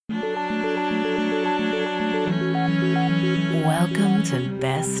Welcome to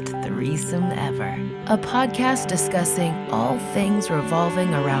Best Threesome Ever, a podcast discussing all things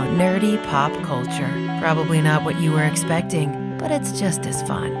revolving around nerdy pop culture. Probably not what you were expecting, but it's just as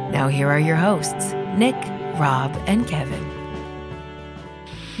fun. Now here are your hosts, Nick, Rob, and Kevin.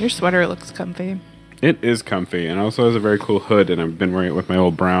 Your sweater looks comfy. It is comfy, and also has a very cool hood, and I've been wearing it with my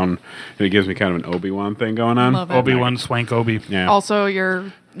old brown, and it gives me kind of an Obi-Wan thing going on. Love it. Obi-Wan Swank Obi. Yeah. Also,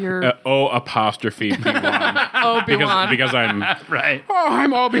 your apostrophe P1. Obi-Wan. because I'm Right.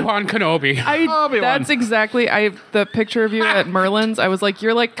 I'm Obi-Wan Kenobi. Obi-Wan. That's exactly the picture of you at Merlin's. I was like,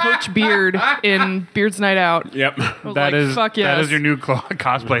 you're like Coach Beard in Beard's Night Out. Yep. I was That like, is fuck yes. that is your new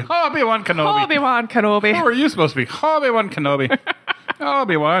cosplay. Obi-Wan Kenobi. Obi-Wan Kenobi. Who are you supposed to be? Obi-Wan Kenobi.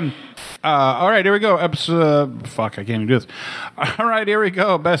 Obi-Wan. All right, here we go. Episode. Fuck, I can't even do this. All right, here we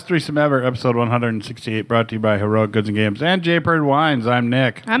go. Best Threesome Ever, episode 168, brought to you by Heroic Goods and Games and J. Bird Wines. I'm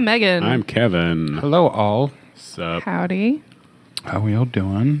Nick. I'm Megan. I'm Kevin. Hello, all. Sup? Howdy. How we all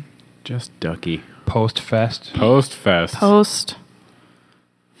doing? Just Ducky. Post-fest. Post-fest. Post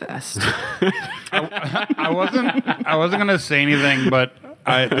Fest. I wasn't gonna say anything, but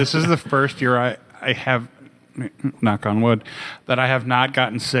this is the first year I have, knock on wood, that I have not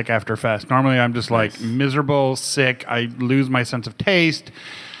gotten sick after fest. Normally I'm just like miserable, sick. I lose my sense of taste,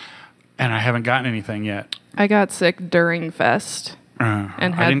 and I haven't gotten anything yet. I got sick during Fest and I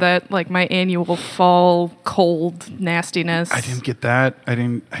had didn't- that like my annual fall cold nastiness. I didn't get that. I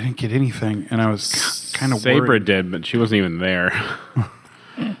didn't get anything, and I was kind of Sabra worried. did, but she wasn't even there.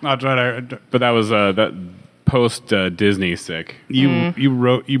 That's right. But that was that post Disney sick.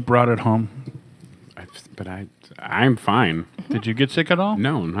 You brought it home. But I'm fine. Did you get sick at all?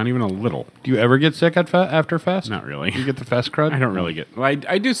 No, not even a little. Do you ever get sick at after fest? Not really. You get the fest crud? I don't really get. Well,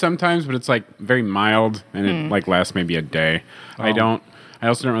 I do sometimes, but it's like very mild, and it like lasts maybe a day. I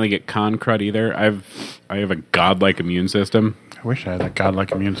also don't really get con crud either. I have a godlike immune system. I wish I had that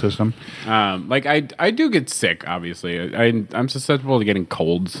godlike immune system. Like I do get sick. Obviously, I'm susceptible to getting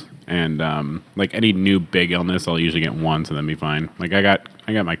colds, and like any new big illness, I'll usually get once and then be fine. Like I got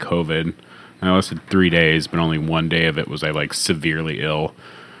my COVID. I lasted 3 days, but only one day of it was I like severely ill,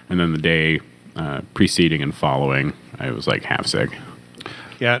 and then the day preceding and following, I was like half sick.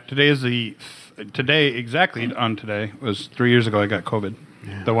 Yeah, today was 3 years ago I got COVID.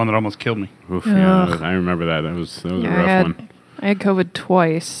 Yeah. The one that almost killed me. Oof, yeah, I remember that. That was a rough one. I had COVID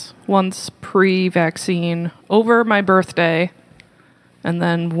twice. Once pre-vaccine over my birthday, and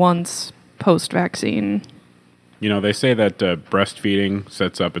then once post-vaccine. You know, they say that breastfeeding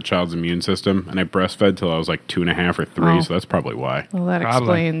sets up a child's immune system, and I breastfed till I was like 2.5 or 3, so that's probably why. Well, that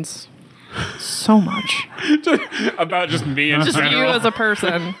Probably. explains so much. About just me and Just you as a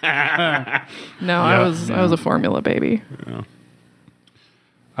person. No, I was a formula baby.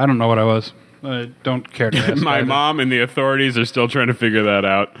 I don't know what I was. I don't care to ask. My mom and the authorities are still trying to figure that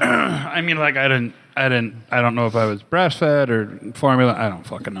out. I mean, like I don't know if I was breastfed or formula. I don't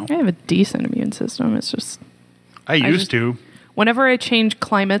fucking know. I have a decent immune system. It's just I used to. whenever I change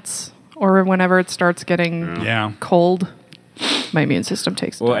climates or whenever it starts getting Yeah. cold, my immune system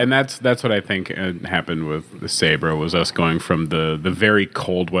takes Well, time. and that's what I think happened with the Sabra, was us going from the very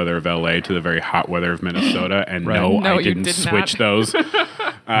cold weather of LA to the very hot weather of Minnesota, and Right. No, you I didn't did switch not. those.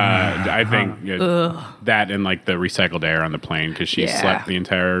 I think that and like the recycled air on the plane, because she Yeah. slept the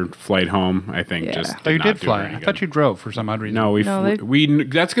entire flight home. I think Yeah. just Oh, you not did do fly. her any I good. thought you drove for some odd reason. No, No, we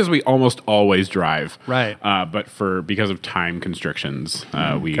that's because we almost always drive. Right. But because of time constrictions,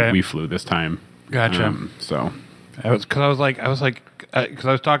 Okay. we flew this time. Gotcha. So Because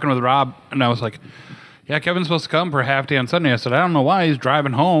I was talking with Rob, and I was like, yeah, Kevin's supposed to come for a half day on Sunday. I said, I don't know why he's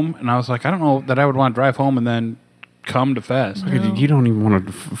driving home. And I was like, I don't know that I would want to drive home and then come to Fest. you don't even want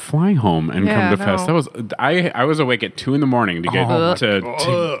to fly home and Yeah, come to Fest. no. That was I was awake at 2 a.m. to get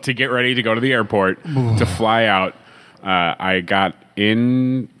to get ready to go to the airport to fly out. I got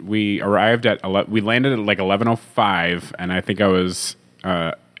in. We arrived at we landed at like 11:05, and I think I was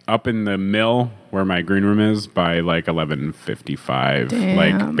up in the mill where my green room is by like 11:55. Damn.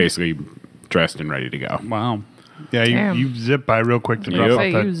 Like basically dressed and ready to go. Wow. Yeah, Damn. you zip by real quick to drop Yep. off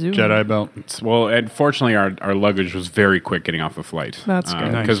Say that you zoom. Jedi belt. Well, and fortunately, our luggage was very quick getting off the flight. That's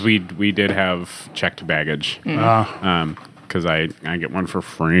good. Nice. Because we did have checked baggage. Because I get one for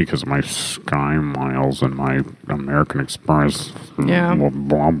free because of my Sky Miles and my American Express. Yeah. Blah,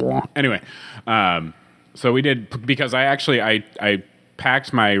 blah, blah. Anyway, so we did, because I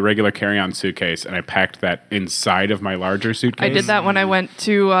packed my regular carry-on suitcase, and I packed that inside of my larger suitcase. I did that when I went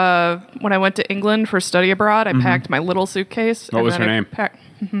to England for study abroad. I packed my little suitcase. What and was then her I name?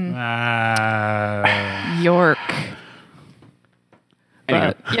 York.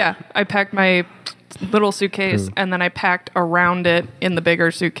 Anywho. But yeah, I packed my little suitcase, and then I packed around it in the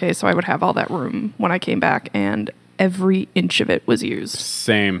bigger suitcase so I would have all that room when I came back, and every inch of it was used.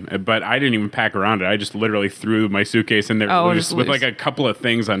 Same, but I didn't even pack around it. I just literally threw my suitcase in there just with like a couple of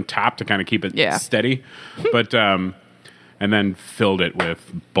things on top to kind of keep it steady. But and then filled it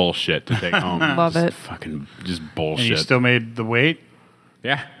with bullshit to take home. Love it. Fucking just bullshit. And you still made the weight?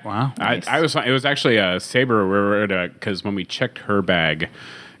 Yeah. Wow. Nice. It was actually a Sabre we were at because when we checked her bag,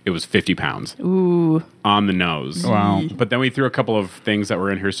 it was 50 pounds. Ooh. On the nose. Wow. But then we threw a couple of things that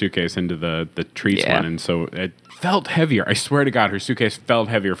were in her suitcase into the treats one, and so it felt heavier. I swear to God, her suitcase felt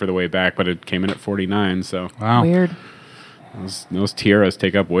heavier for the way back, but it came in at 49, so. Wow. Weird. Those tiaras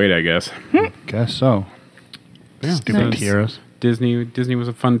take up weight, I guess. Guess so. Yeah. Stupid Nice. tiaras. Disney was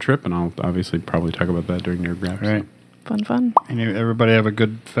a fun trip, and I'll obviously probably talk about that during Nerd Grabs. Right. Fun. And everybody have a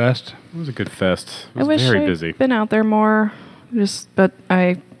good fest? It was a good fest. It I was wish very I'd busy. been out there more. But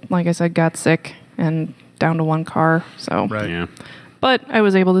I, like I said, got sick and down to one car. So, Right. Yeah. But I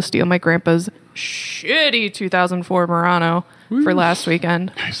was able to steal my grandpa's shitty 2004 Murano for last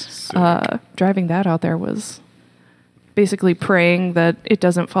weekend. Driving that out there was basically praying that it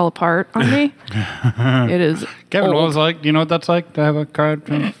doesn't fall apart on me. It is. Kevin, what old. was like? Do you know what that's like to have a car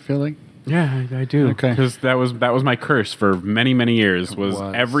feel like? Yeah, I do. Okay. Because that was my curse for many, many years. Was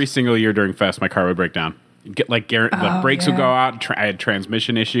every single year during Fest, my car would break down. Get the brakes would go out. I had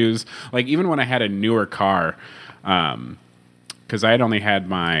transmission issues. Like even when I had a newer car, because I had only had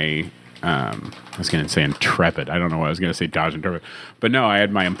my. I was going to say Intrepid. I don't know what I was going to say, Dodge Intrepid, but no, I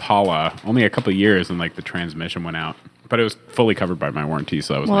had my Impala only a couple of years, and like the transmission went out. But it was fully covered by my warranty,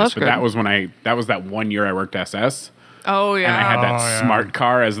 so that was nice. That's But good. that was that 1 year I worked SS. Oh, yeah. And I had that smart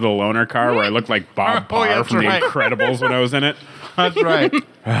car as the loaner car where I looked like Bob Parr that's from right. The Incredibles when I was in it. That's right.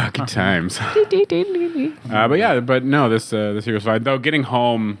 Good times. But no, this year was fine. Though getting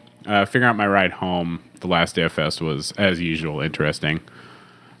home, figuring out my ride home the last day of Fest was, as usual, interesting.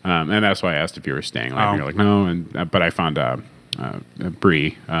 And that's why I asked if you were staying. Like, you're like, no. But I found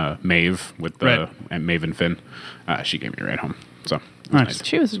Bree, Maeve, with the and Maeve and Finn. She gave me a ride home. So it was nice.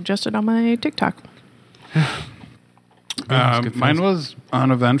 She was suggested on my TikTok. Mine was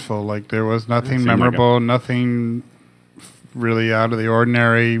uneventful. Like there was nothing Seemed like memorable, nothing really out of the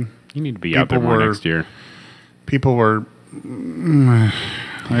ordinary. You need to be out there more next year. People were,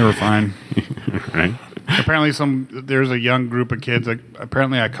 they were fine. Right? Apparently, there's a young group of kids that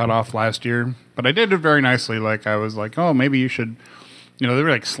apparently I cut off last year, but I did it very nicely. Like I was like, oh, maybe you should. They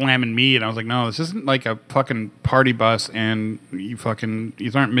were like slamming me, and I was like, no, this isn't like a fucking party bus, and these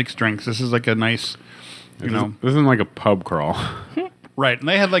aren't mixed drinks. This is like a nice. This isn't like a pub crawl. Right, and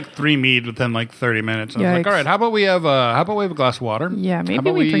they had like 3 mead within like 30 minutes. I was like, Yikes. all right, how about we have a glass of water? Yeah, maybe How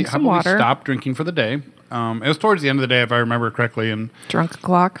about we drink some how about water. We stop drinking for the day. It was towards the end of the day, if I remember correctly, and Drunk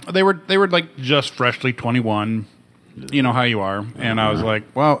clock. they were like just freshly 21. You know how you are, and I was like,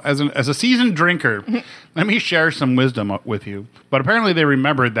 well, as a seasoned drinker, let me share some wisdom with you. But apparently, they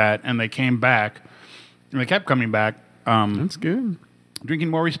remembered that, and they came back, and they kept coming back. That's good.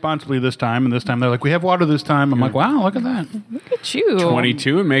 Drinking more responsibly this time, and this time they're like, we have water this time. I'm like, wow, look at that. Look at you.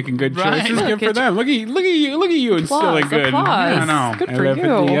 22 and making good Right. choices. Look Good for at them. Look at you instilling good. Applause. I know. Good for The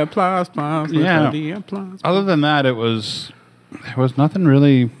you. applause. Yeah. The applause. Other than that, there was nothing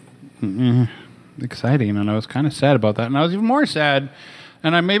really exciting, and I was kind of sad about that. And I was even more sad,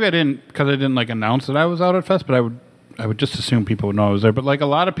 and I didn't like announce that I was out at Fest, but I would just assume people would know I was there. But like a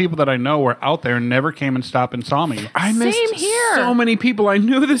lot of people that I know were out there and never came and stopped and saw me. I missed Same here. so many people I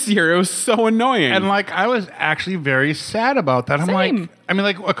knew this year. It was so annoying. And like I was actually very sad about that. I'm Same.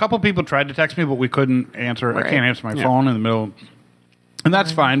 like a couple people tried to text me, but we couldn't answer. I Right. can't answer my phone in the middle, and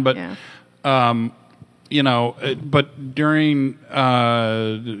that's fine. But Yeah. but during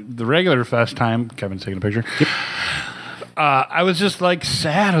the regular Fest time, Kevin's taking a picture. I was just like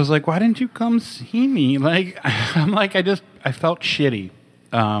sad. I was like, why didn't you come see me? Like, I'm like, I felt shitty.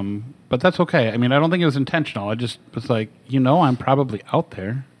 But that's okay. I mean, I don't think it was intentional. I just was like, I'm probably out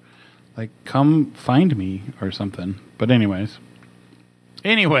there. Like, come find me or something. But anyways.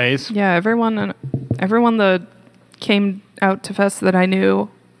 Yeah, everyone that came out to Fest that I knew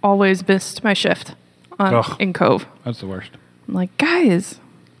always missed my shift in Cove. That's the worst. I'm like, guys,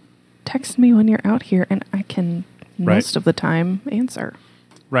 text me when you're out here, and I can most of the time answer.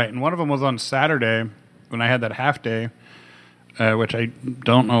 Right, and one of them was on Saturday when I had that half day, which I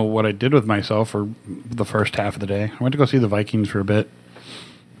don't know what I did with myself for the first half of the day. I went to go see the Vikings for a bit.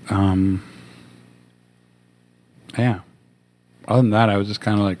 Yeah. Other than that, I was just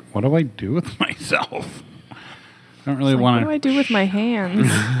kind of like, what do I do with myself? I don't really Like, want what do I do with my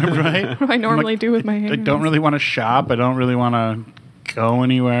hands? right? What do I normally do with my hands? I don't really want to shop. I don't really want to go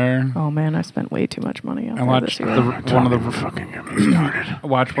anywhere. Oh man, I spent way too much money on I watched this year. one of the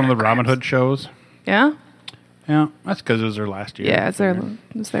Robin Hood shows. Yeah? Yeah, that's because it was their last year. Yeah, it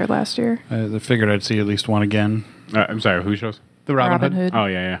was there last year. I figured I'd see at least one again. I'm sorry, who shows? The Robin Hood. Oh,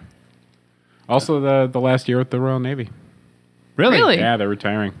 yeah. Also, the last year with the Royal Navy. Really? Yeah, they're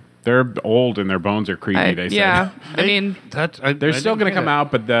retiring. They're old and their bones are creaky, they said. Yeah, I mean... They're still going to come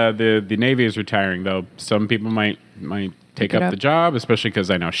out, but the Navy is retiring, though. Some people might take up the job, especially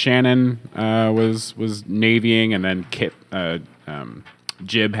because I know Shannon was Navying, and then Kit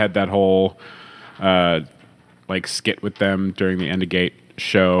Jib had that whole skit with them during the End of Gate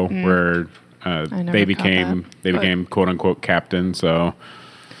show where they became quote unquote captain. So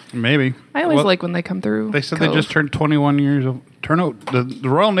maybe I always like when they come through. They said they just turned 21 years of the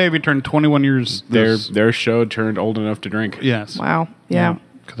Royal Navy turned 21 years. Their show turned old enough to drink. Yes. Wow. Yeah.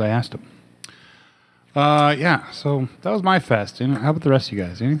 Because I asked them. So that was my fest. How about the rest of you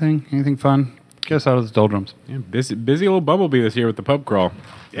guys? Anything fun? Get us out of the doldrums. Yeah, busy little bumblebee this year with the pub crawl.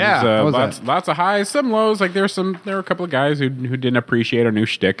 Yeah, lots of highs, some lows. Like there were a couple of guys who didn't appreciate our new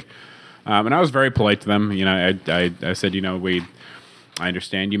shtick, and I was very polite to them. I said, I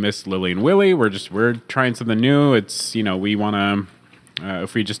understand you miss Lily and Willie. We're trying something new. It's we want to.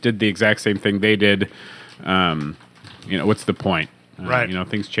 If we just did the exact same thing they did, what's the point? Right.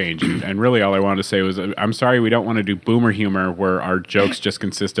 Things change. And really all I wanted to say was, I'm sorry we don't want to do boomer humor where our jokes just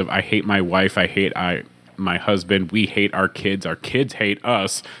consist of, I hate my wife, I hate my husband, we hate our kids hate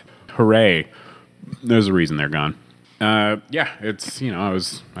us. Hooray. There's a reason they're gone. It's,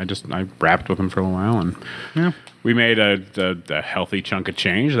 I rapped with them for a while and we made a healthy chunk of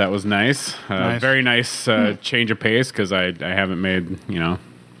change. That was nice. Very nice change of pace because I haven't made,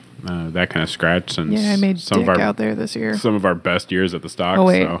 that kind of scratch since I made Dick out there this year. Some of our best years at the stock. Oh,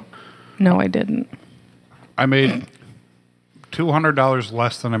 wait. So. No, I didn't. I made $200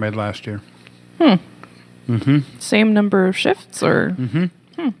 less than I made last year. Same number of shifts or?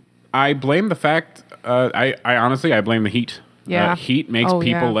 I blame the fact, I honestly blame the heat. Yeah. Heat makes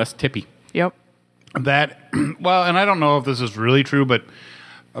people less tippy. Yep. That, well, and I don't know if this is really true, but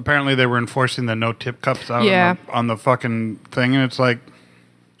apparently they were enforcing the no tip cups out on the fucking thing, and it's like,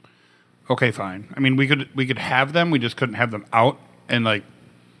 okay, fine. I mean, we could have them. We just couldn't have them out. And I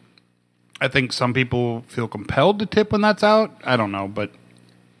think some people feel compelled to tip when that's out. I don't know, but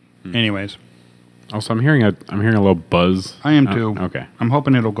anyways. Also, I'm hearing a little buzz. I am too. Okay. I'm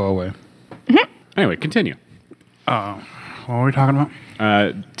hoping it'll go away. Anyway, continue. What were we talking about?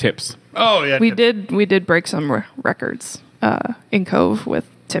 Tips. Oh yeah, we did break some records in Cove with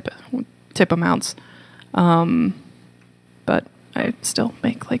tip amounts, but I still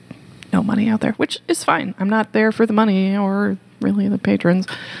make no money out there, which is fine. I'm not there for the money or really the patrons.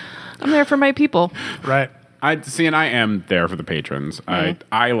 I'm there for my people. Right. I am there for the patrons.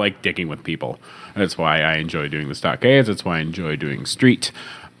 I like dicking with people. That's why I enjoy doing the stockades. That's why I enjoy doing street.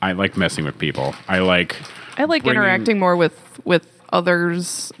 I like messing with people. I like interacting more with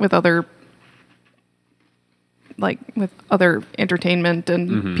others, with other entertainment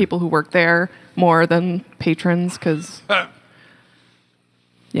and people who work there more than patrons because I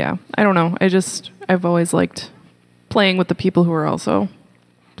don't know. I've always liked playing with the people who are also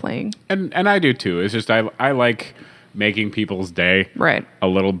playing. And I do too. It's just I like making people's day a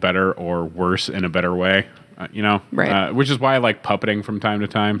little better or worse in a better way. Which is why I like puppeting from time to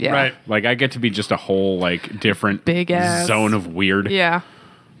time. Yeah. Right. Like I get to be just a whole different big ass zone of weird. Yeah.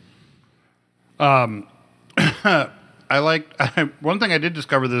 I one thing I did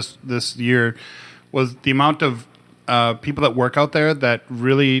discover this year was the amount of people that work out there that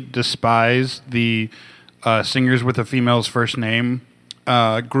really despise the singers with a female's first name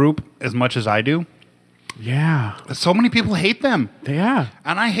group as much as I do. Yeah. So many people hate them. Yeah.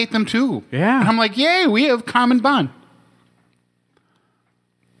 And I hate them too. Yeah. And I'm like, yay, we have common bond.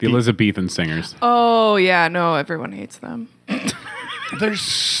 The Elizabethan singers. Oh, yeah. No, everyone hates them.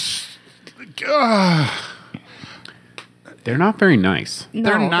 There's... They're not very nice. No,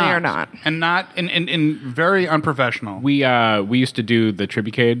 They're not. They are not. And not and very unprofessional. We used to do the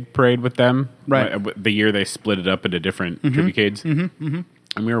Tribucade parade with them. Right. The year they split it up into different Tribucades.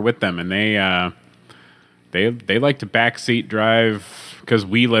 And we were with them, and they like to backseat drive because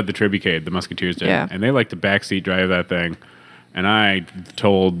we led the Tribucade, the Musketeers did. Yeah. And they like to backseat drive that thing. And I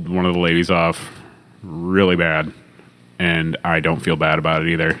told one of the ladies off really bad. And I don't feel bad about it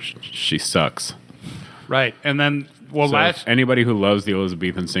either. She sucks. Right. And then, well, So if anybody who loves the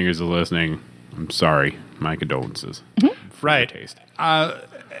Elizabethan singers is listening, I'm sorry. My condolences. For right. your taste.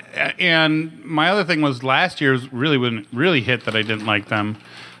 And my other thing was last year's really hit that I didn't like them.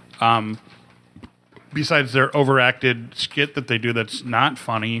 besides their overacted skit that they do that's not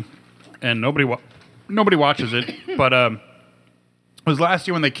funny, and nobody watches it. But it was last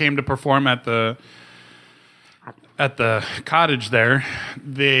year when they came to perform at the cottage there.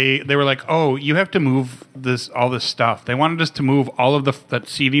 They were like, "Oh, you have to move all this stuff." They wanted us to move all of that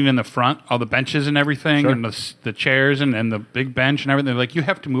seating in the front, all the benches and everything, Sure. and the chairs and the big bench and everything. They're like, "You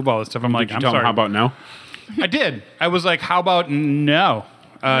have to move all this stuff." I'm like, Did you "I'm tell them sorry." how about no? I did. I was like, "How about no?"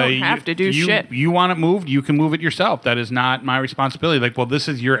 don't have to do shit. You want it moved, you can move it yourself. That is not my responsibility. Like, well, this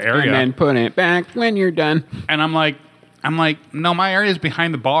is your area. And then put it back when you're done. And I'm like, no, my area is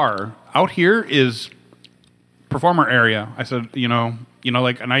behind the bar. Out here is performer area. I said,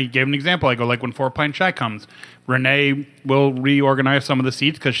 like, and I gave an example. I go, like, when 4 Pint Shy comes, Renee will reorganize some of the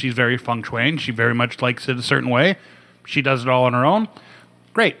seats because she's very feng shui and she very much likes it a certain way. She does it all on her own.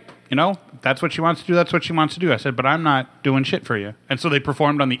 Great. That's what she wants to do. That's what she wants to do. I said, but I'm not doing shit for you. And so they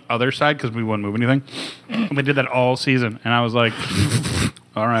performed on the other side because we wouldn't move anything. And they did that all season. And I was like,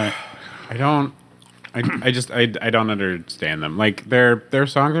 all right. I don't understand them. Like their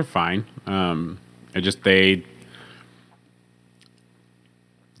songs are fine.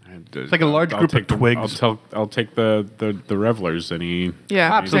 It's like a large group of twigs. I'll take the revelers any.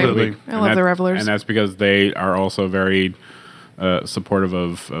 Yeah, absolutely. I love the revelers. And that's because they are also very supportive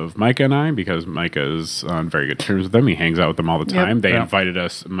of Micah and I, because Micah is on very good terms with them. He hangs out with them all the time. They invited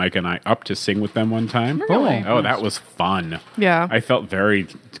us, Micah and I, up to sing with them one time. Really? Oh, that was fun. Yeah. I felt very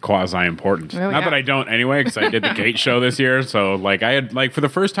quasi-important. Oh, Not yeah. that I don't anyway, because I did the Gate show this year. So, like, I had, like, for the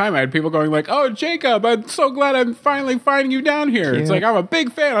first time, I had people going, like, "Oh, Jacob, I'm so glad I'm finally finding you down here." It's like, I'm a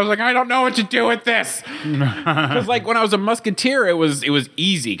big fan. I was like, I don't know what to do with this. Because, like, when I was a Musketeer, it was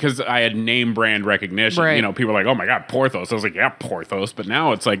easy because I had name brand recognition. Right. People were like, "Oh my God, Porthos." I was like, "Yeah, Porthos." But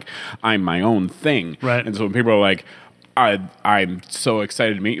now it's like, I'm my own thing. Right. And so when people are like, I'm so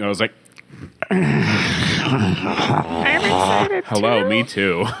excited to meet you, I was like, I'm excited. hello, me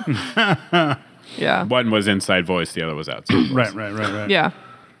too. Yeah. One was inside voice, the other was outside voice. Right. Yeah.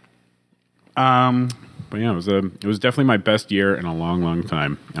 But yeah, it was definitely my best year in a long, long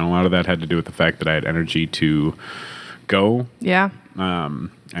time. And a lot of that had to do with the fact that I had energy to go Yeah.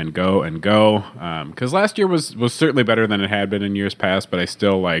 and go and go. Because last year was certainly better than it had been in years past, but I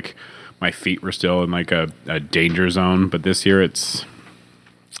still, like, my feet were still in, like, a danger zone. But this year it's...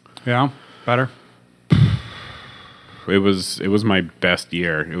 Yeah, better. It was my best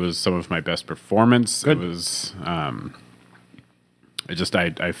year. It was some of my best performance. Good. It was...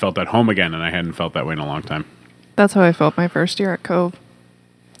 I felt at home again, and I hadn't felt that way in a long time. That's how I felt my first year at Cove.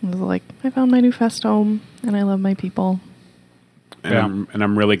 I was like, I found my new fest home, and I love my people. And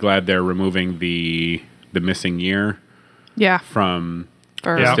I'm really glad they're removing the missing year Yeah. from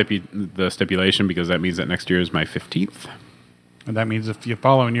For, the stipulation, because that means that next year is my 15th. And that means if the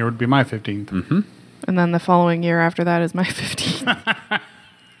following year would be my 15th. Mm-hmm. And then the following year after that is my 15th.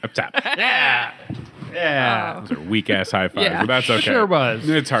 Up top. Yeah. Those are weak ass high fives, Yeah. but that's okay. Sure was.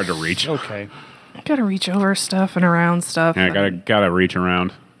 It's hard to reach. Okay. Gotta reach over stuff and around stuff. Yeah, gotta reach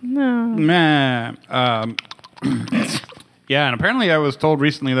around. No. Meh. Yeah, and apparently I was told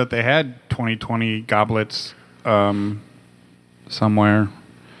recently that they had 2020 goblets somewhere.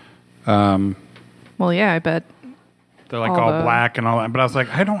 Well, yeah, I bet. They're like All all the- black and all that. But I was like,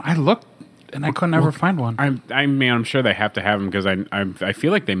 I looked and I couldn't ever find one. I'm sure they have to have them, because I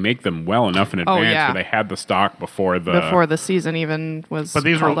feel like they make them well enough in advance yeah. where they had the stock before Before the season even was But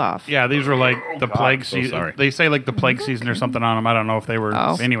these called were off. Yeah, these were like the plague so season. sorry. They say like the plague season or something on them. I don't know if they were.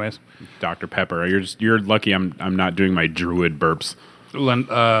 Oh. Anyways, Dr. Pepper. You're lucky I'm not doing my druid burps.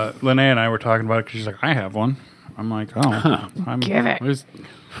 Linnea and I were talking about it because she's like, I have one. I'm like, oh, Give it.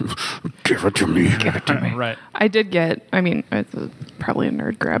 Give it to me. Right. I did get, I mean, it's probably a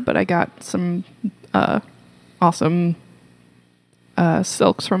nerd grab, but I got some awesome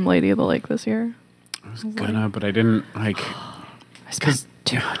silks from Lady of the Lake this year. I was gonna, but I didn't, like... I spent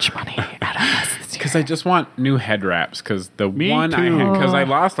too much money out of this year. Because I just want new head wraps. Because too. Because I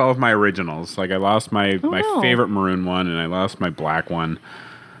lost all of my originals. Like, I lost my no. favorite maroon one, and I lost my black one.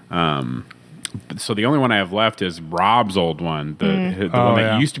 So the only one I have left is Rob's old one, the one that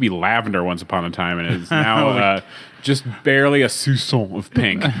yeah. used to be lavender once upon a time, and is now just barely a soupçon of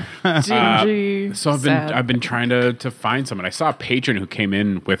pink. Dingy. So sad. I've been trying to find some, and I saw a patron who came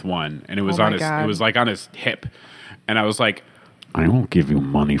in with one, and it was Oh on my his God. it was like on his hip, and I was like, I won't give you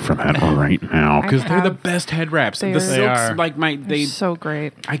money for that right now, because they're the have- best head wraps. They The are. silks, They are. like They're so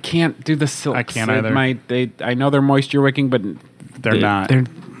great. I can't do the silks. I can't either. I know they're moisture wicking, but They're not. They're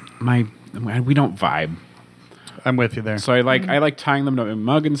we don't vibe. I'm with you there. So I like tying them to a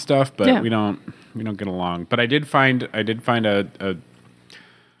mug and stuff, but Yeah. we don't get along. But I did find a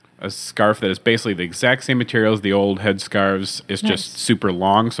a scarf that is basically the exact same material as the old headscarves. It's just super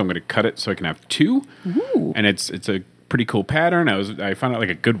long, so I'm going to cut it so I can have two. Ooh. And it's a pretty cool pattern. I found it like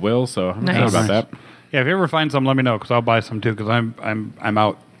a Goodwill, so I'm excited Nice. about that. Yeah, if you ever find some, let me know because I'll buy some too because I'm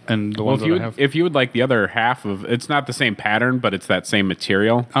out and the Well, ones if you that I have. if you would like the other half of, it's not the same pattern, but it's that same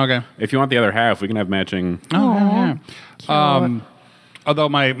material. Okay. If you want the other half, we can have matching. Oh, yeah. Although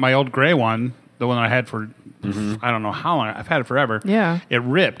my old gray one, the one that I had for I don't know how long, I've had it forever. Yeah. It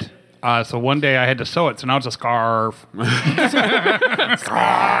ripped. So one day I had to sew it, so now it's a scarf. And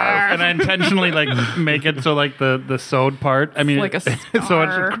I intentionally make it so the sewed part. I mean, like a so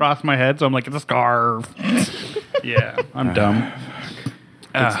it should cross my head. So I'm like, it's a scarf. Yeah, I'm dumb.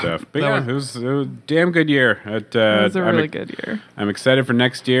 Good stuff. But that yeah, was- it was a damn good year. It was a really good year. I'm excited for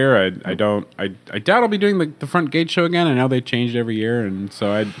next year. I doubt I'll be doing the front gate show again. I know they changed every year, and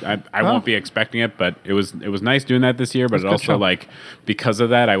so I won't be expecting it. But it was nice doing that this year. But it also show. Because of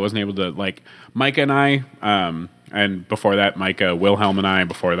that, I wasn't able to Micah and I. And before that, Micah Wilhelm and I.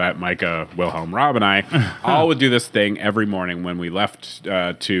 Before that, Micah Wilhelm Rob and I all would do this thing every morning when we left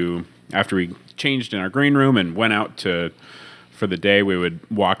after we changed in our green room and went out for the day. We would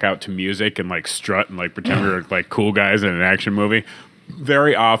walk out to music and strut and pretend we were cool guys in an action movie.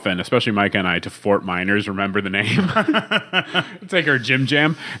 Very often, especially Micah and I, to Fort Miners, remember the name. It's like our gym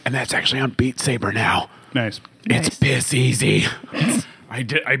jam, and that's actually on Beat Saber now. Nice. It's piss easy. I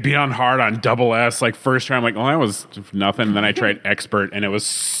beat on hard on double S first try. I'm like, oh, that was nothing. And then I tried expert, and it was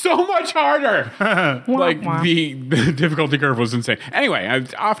so much harder. The difficulty curve was insane. Anyway, I'm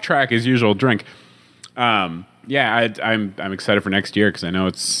off track as usual. Drink. Yeah, I'm excited for next year because I know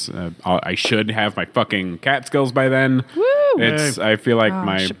it's I should have my fucking cat skills by then. Woo! I feel like Oh,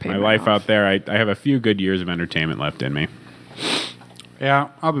 my should pay life off. out there. I have a few good years of entertainment left in me. Yeah,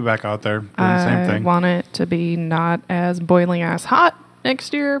 I'll be back out there doing the same I thing. want it to be not as boiling ass hot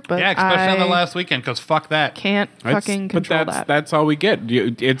next year, but Yeah, especially on the I last weekend because fuck that. can't fucking control that. That's all we get.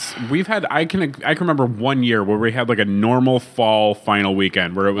 I can remember one year where we had a normal fall final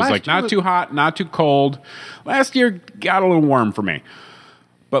weekend where it was Last year not was- too hot, not too cold. Last year got a little warm for me,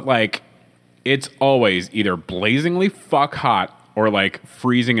 but it's always either blazingly fuck hot or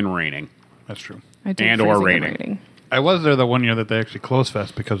freezing and raining. That's true. I do and or freezing and raining. I was there the one year that they actually closed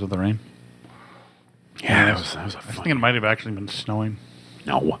Fest because of the rain. Yeah, that was a I think fun. it might have actually been snowing.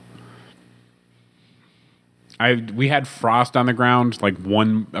 No. We had frost on the ground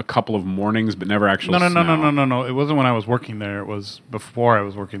a couple of mornings, but never actually. No. It wasn't when I was working there. It was before I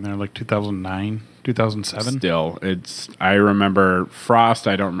was working there, 2009, 2007. Still, I remember frost.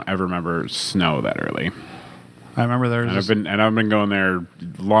 I don't ever remember snow that early. I remember there was. And I've been going there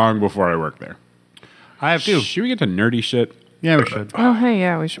long before I worked there. I have too. Should we get to nerdy shit? Yeah, we should. Oh, hey,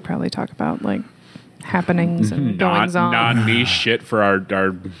 yeah, we should probably talk about happenings and goings on. Non-niche shit for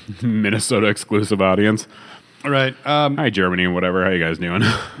our Minnesota exclusive audience. Right. Hi, Germany and whatever. How you guys doing?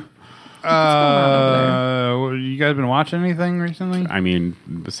 You guys been watching anything recently? I mean,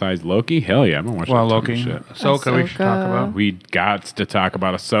 besides Loki, hell yeah, I've been watching Well, a ton of Loki, shit. Ahsoka, we should talk Ahsoka. about. We got to talk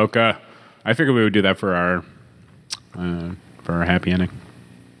about Ahsoka. I figured we would do that for our happy ending.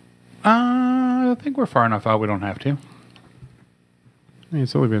 I think we're far enough out. We don't have to. I mean,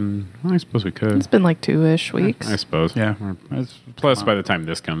 it's only been. Well, I suppose we could. It's been 2-ish weeks. I suppose. Yeah. Plus, by the time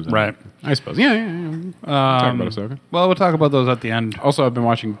this comes in, Right. I suppose. Yeah. Talk about Ahsoka. Well, we'll talk about those at the end. Also, I've been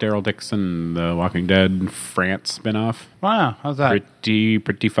watching Daryl Dixon, the Walking Dead France spinoff. Wow, how's that?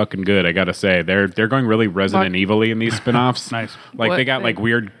 Pretty fucking good, I gotta say. They're going really Resident Evil-y in these spinoffs. Nice. They got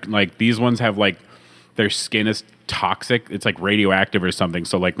weird. These ones have their skin is toxic. It's radioactive or something.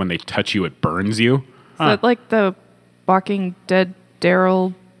 So when they touch you, it burns you. Is that the Walking Dead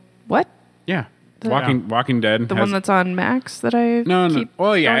Daryl? What? Yeah. Walking Dead. The one that's on Max that I No. keep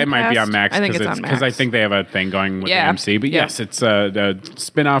Well, yeah, going it might be past? on Max. I think it's on Max because I think they have a thing going with Yeah. AMC. But Yeah. yes, it's a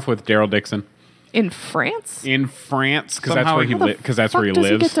spinoff with Daryl Dixon in France. in France because that's Somehow where he how Fuck does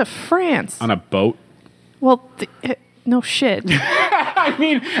he get to France? on a boat. Well, no shit. I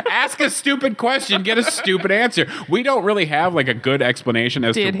mean, ask a stupid question, get a stupid answer. We don't really have a good explanation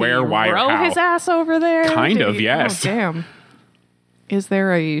as Did to where, he why, or row how. his ass over there? Kind Did of, he- yes. Oh, damn. Is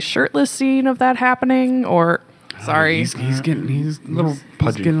there a shirtless scene of that happening? Or sorry, He's getting he's a little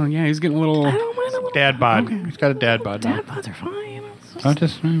pudgy. He's getting a little. I don't mind a little Dad bod. He's got a dad bod. dad bods are fine. I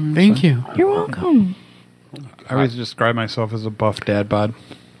just Thank you. You're welcome. I always describe myself as a buff dad bod.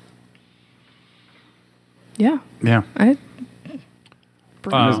 Yeah, Yeah.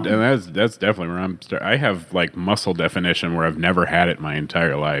 That's definitely where I'm. I have like muscle definition where I've never had it my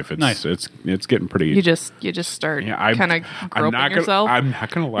entire life. It's Nice. It's getting pretty. You just start kind of groping yourself. I'm not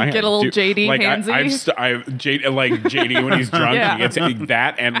gonna lie. Get a little JD like, handsy. Like JD when he's drunk, Yeah. he gets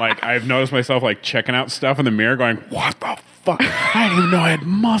that, and like I've noticed myself like checking out stuff in the mirror, going, "What the fuck? I didn't even know I had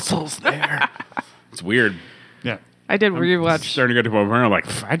muscles there." It's weird. Yeah. I did rewatch. Starting to go to a point where I'm like,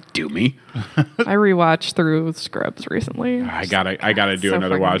 "I'd do me." I rewatched through Scrubs recently. I gotta do so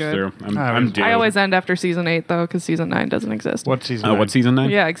another fucking watch good. through. I'm due. I always end after season 8 though, because season 9 doesn't exist. What season? 9? What season 9?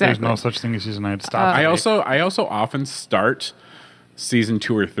 Yeah, There's exactly. no such thing as season 9. Stop. I also often start season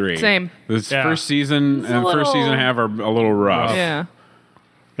 2 or 3. Same. This Yeah. first season and first season and a half are a little rough. Yeah.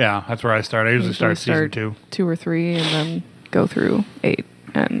 Yeah, that's where I start. I usually start season 2. 2 or 3, and then go through 8,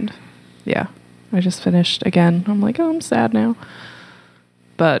 and yeah, I just finished again. I'm like, oh, I'm sad now.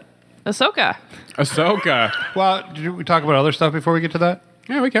 But Ahsoka. Well, did we talk about other stuff before we get to that?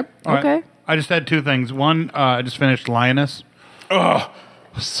 Yeah, we can. All right. Okay. I just had 2 things. One, I just finished Lioness. Oh,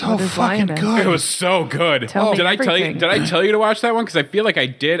 So What is fucking Lioness? good. it was so good. Tell me did I tell you? everything. Did I tell you to watch that one? Because I feel like I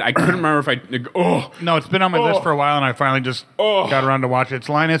did. I couldn't remember if I. Oh, No, it's been on my list for a while, and I finally just got around to watch it. It's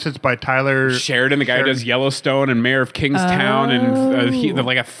Linus. It's by Tyler Sheridan, the guy who does Yellowstone and Mayor of Kingstown, and he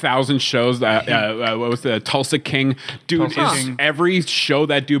like 1,000 shows. What was the Tulsa King? Dude, Tulsa is King. every show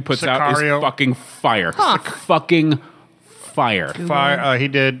that dude puts out is Sicario. fucking fire. Fucking fire. Fire. He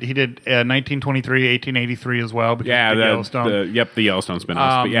did 1923, 1883 as well. Because Yeah, of the Yellowstone. the Yellowstone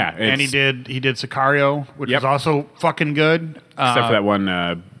spin-offs. But yeah, and he it's- did Sicario, which Yep. is also fucking good. except for that one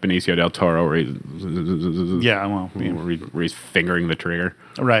Benicio del Toro where he's Yeah, well, where he's fingering the trigger.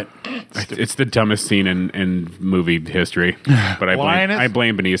 right. It's the dumbest scene in movie history. But Lioness? I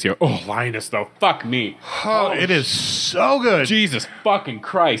blame Benicio. Oh, Linus though. Fuck me. Oh, it is so good. Jesus fucking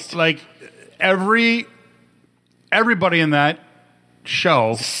Christ. Like everybody in that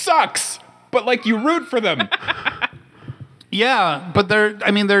show. Sucks. But like you root for them. Yeah, but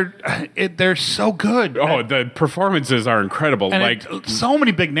they're so good. Oh, the performances are incredible. And like so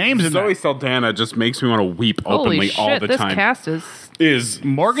many big names in Zoe there. Saldana just makes me want to weep Holy openly shit, all the this time. cast is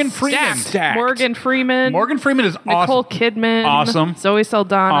Morgan Freeman. Stacked. Morgan Freeman. Morgan Freeman is Nicole awesome. Kidman. Awesome. Zoe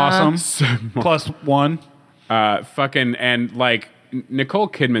Saldana. Awesome. Plus 1. Fucking and like Nicole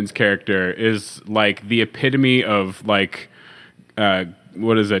Kidman's character is like the epitome of like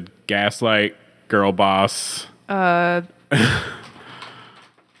what is it? Gaslight, girl boss.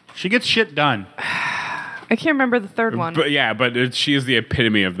 She gets shit done. I can't remember the third one. But yeah, she is the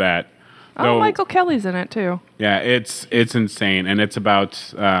epitome of that. Oh, Though- Michael Kelly's in it too. Yeah, it's insane, and it's about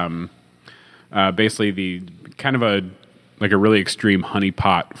basically the kind of a really extreme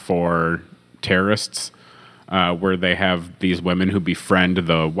honeypot for terrorists, where they have these women who befriend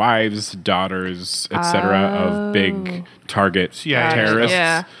the wives, daughters, etc. of big target Yeah. terrorists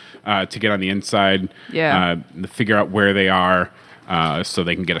Yeah. to get on the inside, Yeah. figure out where they are, so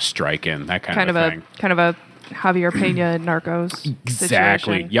they can get a strike in. That kind of thing. Kind of a Javier Pena Narcos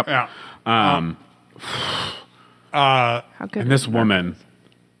Exactly. situation. Yep. Yeah. How good And this is Narcos? woman.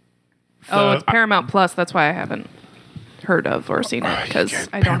 Oh, it's Paramount Plus. That's why I haven't heard of or seen it because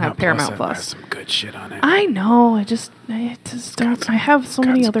I don't have Paramount has Plus. some good shit on it. I know. I just don't. I have so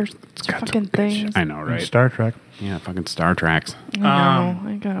many other got some fucking good shit. things. I know, right? Star Trek. Yeah, fucking Star Treks. I know.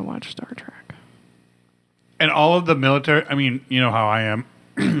 I gotta watch Star Trek. And all of the military, I mean, you know how I am.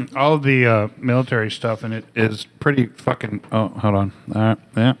 All of the military stuff in it is pretty fucking. Oh, hold on.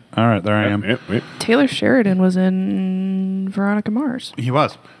 Yeah. All right, there I am. Yep. Taylor Sheridan was in Veronica Mars. He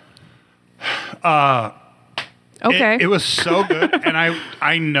was. Okay. It was so good, and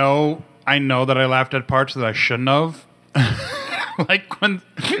I know that I laughed at parts that I shouldn't have. Like when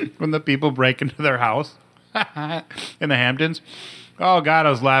the people break into their house in the Hamptons. Oh God, I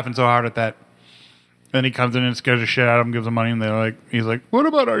was laughing so hard at that. Then he comes in and scares the shit out of him, gives them money, and he's like, "What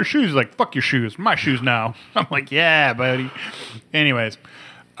about our shoes?" He's like, "Fuck your shoes, my shoes now." I'm like, "Yeah, buddy." Anyways,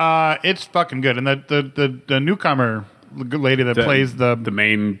 it's fucking good, and the newcomer lady that plays the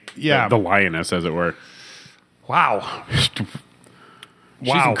main, Yeah. the lioness, as it were. wow.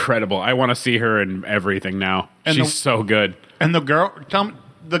 She's incredible. I want to see her in everything now. And She's the- so good. And the girl,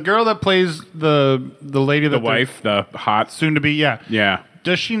 the girl that plays the lady that The wife, the hot. soon to be, yeah. Yeah.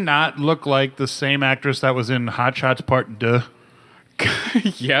 Does she not look like the same actress that was in Hot Shots Part 2?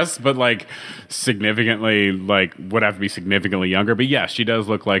 Yes, but like significantly, like would have to be significantly younger. But yes, she does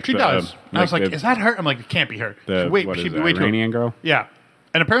look like She does. And I was like, the- is that her? I'm like, it can't be her. the Wait, what is she'd it, be way too. Iranian girl? Yeah.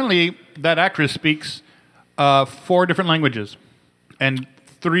 And apparently that actress speaks 4 different languages and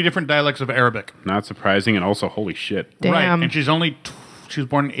 3 different dialects of Arabic. Not surprising, and also holy shit. Damn. Right. And she's only she was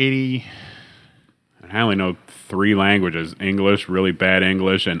born in 80. I only know 3 languages: English, really bad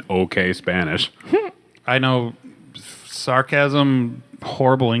English, and okay Spanish. I know sarcasm,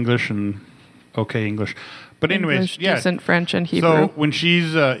 horrible English, and okay English. But anyways, English, yeah. decent French and Hebrew. So when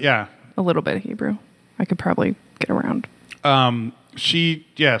she's a little bit of Hebrew. I could probably get around. so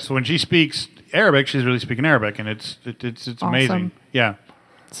when she speaks Arabic, she's really speaking Arabic, and it's amazing. Awesome. Yeah.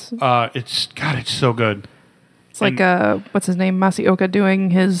 It's so good. It's like what's his name, Masaoka,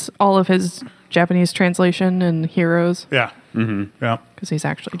 doing all of his Japanese translation in Heroes Yeah. Mm-hmm. Yeah. because he's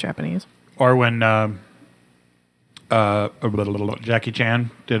actually Japanese. Or when Jackie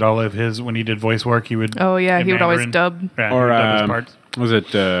Chan did all of his, when he did voice work, he would. Oh yeah, in he would always Mandarin. dub. Yeah, he Or would dub his parts. was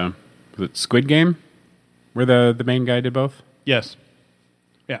it Squid Game, where the main guy did both? Yes.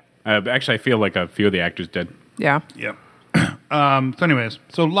 Yeah. Actually, I feel like a few of the actors did. Yeah. Yep. So anyways,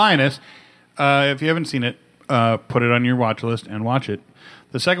 so Lioness, if you haven't seen it, put it on your watch list and watch it.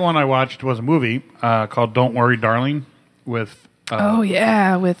 The second one I watched was a movie called Don't Worry, Darling, with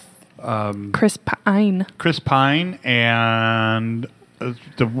with Chris Pine, Chris Pine and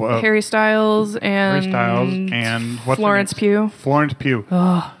Harry Styles, and what's her Florence name? Pugh. Florence Pugh.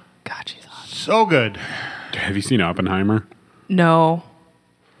 Oh God, she's hot. So good. Have you seen Oppenheimer? No,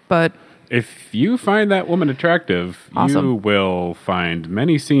 but If you find that woman attractive, you Awesome. will find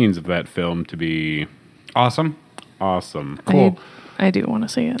many scenes of that film to be Awesome. awesome. Cool. I do want to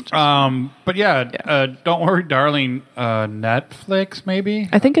see it. But Don't Worry, Darling, Netflix maybe?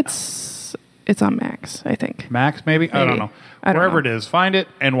 I think it's on Max. I think. Max maybe? I don't Maybe. know. I don't Wherever know. it is, find it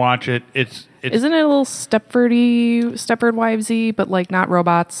and watch it. It's Isn't it a little Stepford Wivesy, but like not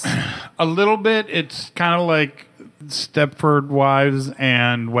robots? a little bit. It's kind of like Stepford Wives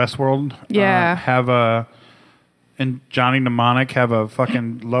and Westworld. Yeah. And Johnny Mnemonic have a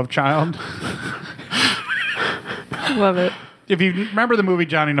fucking love child. Love it. If you remember the movie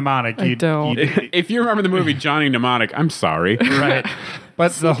Johnny Mnemonic, I don't. If you remember the movie Johnny Mnemonic, I'm sorry. right.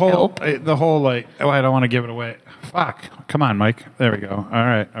 But the whole like, I don't want to give it away. Fuck. Come on, Mike. There we go. All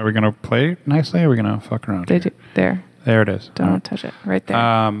right. Are we gonna play nicely? Or are we gonna fuck around? They do, there. There it is. Don't touch it. Right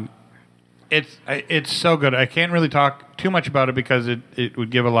there. It's so good. I can't really talk too much about it because it would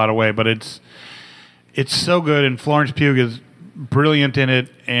give a lot away, but it's so good, and Florence Pugh is brilliant in it,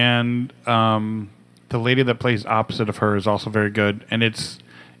 and the lady that plays opposite of her is also very good, and it's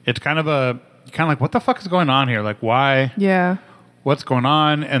kind of like, what the fuck is going on here? Like, why? Yeah. What's going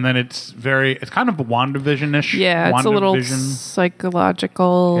on? And then it's kind of WandaVision-ish. Yeah, it's a little WandaVision.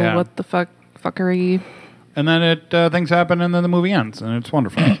 psychological. Yeah. What the fuckery? And then things happen, and then the movie ends, and it's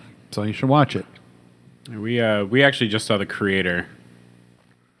wonderful. So you should watch it. We actually just saw The Creator.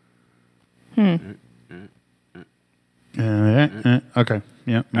 Okay.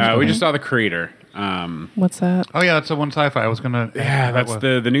 Yeah. We just saw The Creator. What's that? Oh yeah, that's the one sci-fi I was gonna. Yeah, that's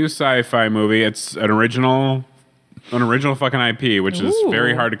the new sci-fi movie. It's an original fucking IP, which is Ooh.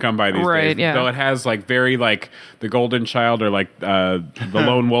 very hard to come by these Right, days. yeah. Though it has like very like The Golden Child or like The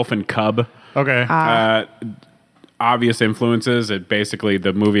Lone Wolf and Cub. Okay. Obvious influences. It basically,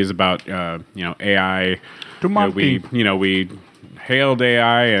 the movie is about AI. We hailed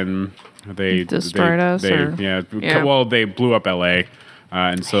AI and they Destroyed us, or- Yeah. Yeah. Well, they blew up LA.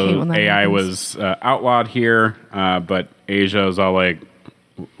 And hate so when that AI happens. was outlawed here, but Asia is all like,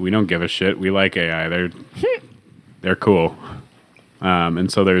 we don't give a shit. We like AI. They're cool.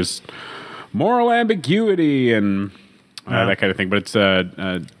 And so there's moral ambiguity and that kind of thing. But it's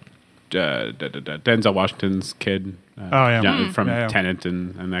Denzel Washington's kid. From Tenet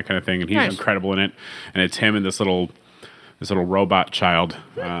and that kind of thing. And he's Nice. incredible in it. And it's him and this little robot child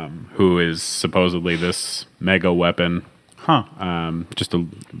who is supposedly this mega weapon. Huh.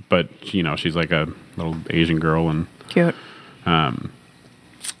 But she's like a little Asian girl, and Cute.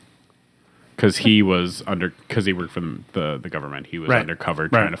 because he worked for the government, he was Right. undercover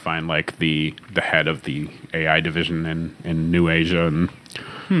Right. trying to find like the head of the AI division in New Asia, and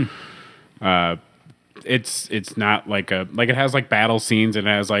it's not like it has like battle scenes and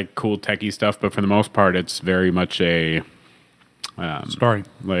it has like cool techie stuff, but for the most part, it's very much a Story.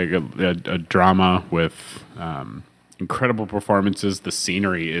 like a drama with incredible performances. The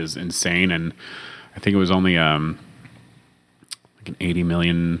scenery is insane, and I think it was only like an $80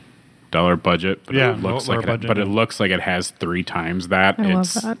 million budget. But Yeah, it looks lower like budget. but it looks like it has 3 times that. I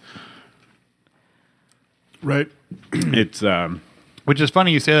love that. Right. It's Which is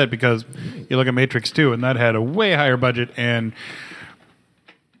funny you say that because you look at Matrix 2 and that had a way higher budget, and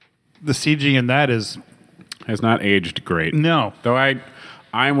the CG in that is has not aged great. no. Though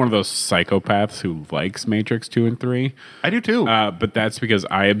I'm one of those psychopaths who likes Matrix 2 and 3. I do too. But that's because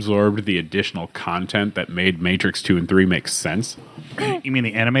I absorbed the additional content that made Matrix 2 and 3 make sense. You mean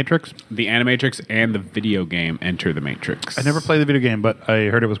the Animatrix? The Animatrix and the video game Enter the Matrix. I never played the video game, but I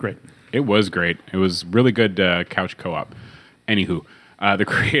heard it was great. It was great. It was really good couch co-op. Anywho, the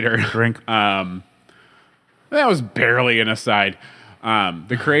creator... Drink. That was barely an aside.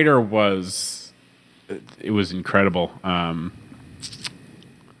 The creator was... It was incredible.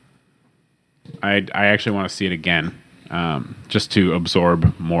 I actually want to see it again, just to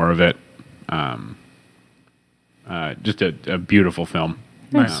absorb more of it. Just a beautiful film.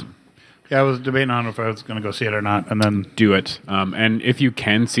 Nice. Yeah, I was debating on if I was going to go see it or not, and then Do it, and if you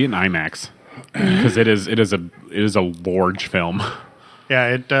can, see it in IMAX because it is a large film.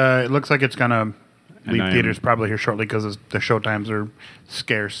 yeah, it looks like it's going to leave I theaters probably here shortly because the show times are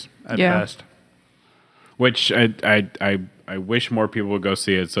scarce at Yeah. best. Which I wish more people would go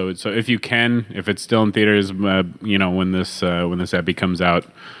see it. So if you can, if it's still in theaters, when this epi comes out,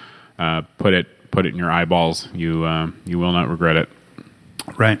 put it in your eyeballs. You will not regret it.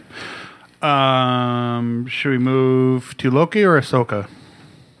 Right. Should we move to Loki or Ahsoka?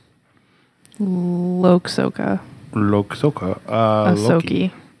 Ahsoka. Loki.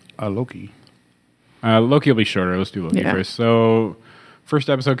 Loki. Loki. Loki will be shorter. Let's do Loki Yeah. first. So first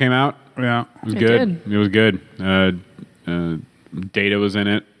episode came out. Yeah. It was It good. did. It was good. Data was in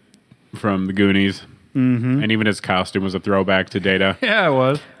it from the Goonies, and even his costume was a throwback to Data. Yeah, it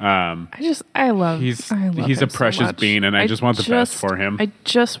was. I love He's him a so precious much. being, and I just want the best for him. I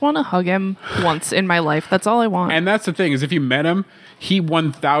just want to hug him once in my life. That's all I want. And that's the thing is, if you met him, he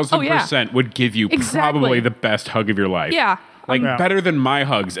 1,000% would give you Exactly. probably the best hug of your life. yeah. like Yeah. better than my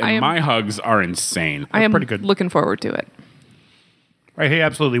hugs, and I am- my hugs are insane. I am pretty good. looking forward to it. Right, he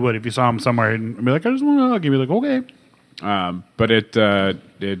absolutely would if you saw him somewhere and be like, I just want to hug you. Be like, okay. But it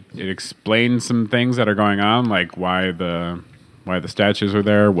explains some things that are going on, like why the statues are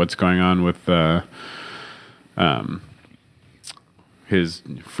there, what's going on with his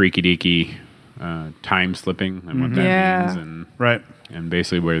freaky deaky time slipping and what that Yeah. means, Right. and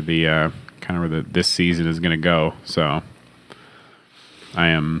basically where the kind of where this season is going to go. So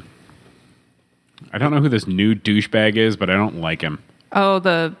I don't know who this new douchebag is, but I don't like him. Oh,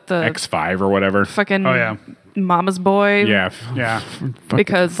 the X5 or whatever. fucking Oh, yeah. mama's boy. Yeah. Yeah.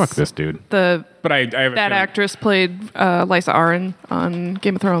 Because fuck this dude. the But I have a that feeling- actress played Lysa Arryn on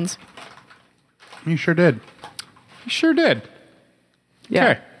Game of Thrones. He sure did. He sure did. Yeah,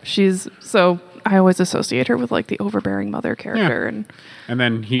 Okay. she's so. I always associate her with like the overbearing mother character, Yeah. and And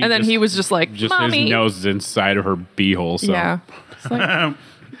then he was just like, just "Mommy." his nose is inside of her beehole. So Yeah, it's like,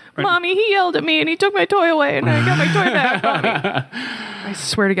 "Mommy, he yelled at me and he took my toy away, and I got my toy back." Mommy. I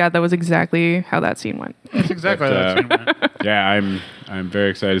swear to God, that was exactly how that scene went. That's exactly But, how that scene went. yeah, I'm very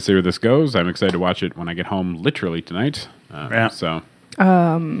excited to see where this goes. I'm excited to watch it when I get home, literally tonight. Yeah. So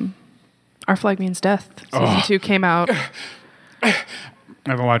Our Flag Means Death season 2 came out. I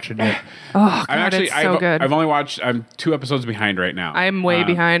haven't watched it yet. Oh God, it's so good. I've only watched. I'm 2 episodes behind right now. I'm way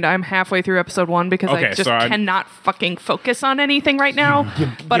behind. I'm halfway through episode 1 because I Okay, just so I'm- cannot fucking focus on anything right now.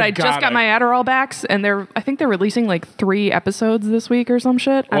 But I just gotta- got my Adderall backs, and I think they're releasing like 3 episodes this week or some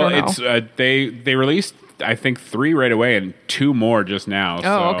shit. I Well, don't know. it's they released I think 3 right away and 2 more just now.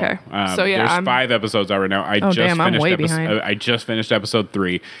 So, okay. So, yeah, there's I'm- 5 episodes out right now. I Oh, just damn, I'm finished way behind. I just finished episode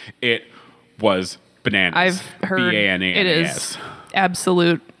 3. It was bananas. I've heard BANANAS. it is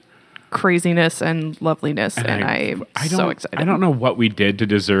absolute craziness and loveliness, and I'm I so don't- excited. I don't know what we did to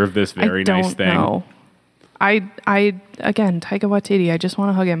deserve this very I don't nice thing. know. I again, Taika Waititi. I just want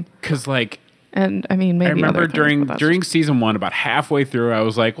to hug him, Because like and I mean, maybe I remember other things, but that's during just- season 1, about halfway through, I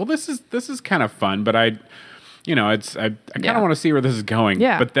was like, well, this is kind of fun, but I kind of Yeah. want to see where this is going.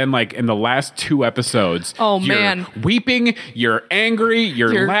 Yeah. But then like in the last 2 episodes, Oh, you're man. weeping, you're angry,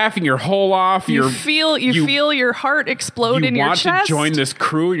 you're laughing your whole off. you You're feel your heart explode you in your want chest. to join this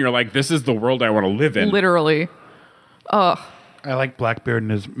crew, and you're like, this is the world I want to live in. Literally. Ugh. I like Blackbeard in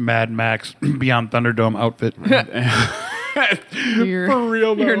his Mad Max Beyond Thunderdome outfit. You're, For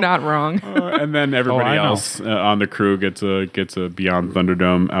real, though. You're not wrong. And then everybody I know. else on the crew gets a Beyond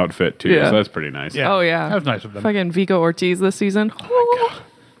Thunderdome outfit too. Yeah. So that's pretty nice. Yeah. Oh yeah, That was nice of them. Fucking Vico Ortiz this season. Oh my God.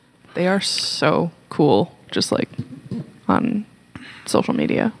 They are so cool. Just like on social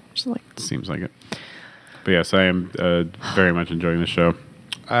media. Just like Seems like it. But yes, I am very much enjoying the show.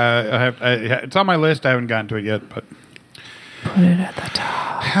 It's on my list. I haven't gotten to it yet, but put it at the top.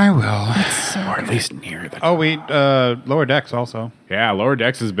 I will. Or at least near the Oh, we Lower Decks also. Yeah, Lower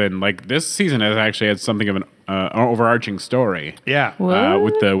Decks has been like this season has actually had something of an overarching story. Yeah, What?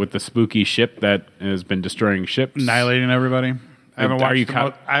 With the spooky ship that has been destroying ships. annihilating everybody. I haven't Are you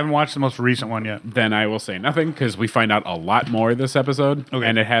I haven't watched the most recent one yet. Then I will say nothing because we find out a lot more this episode, Okay.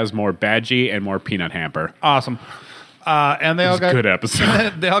 and it has more Badgie and more Peanut Hamper. Awesome. And they all It's a got good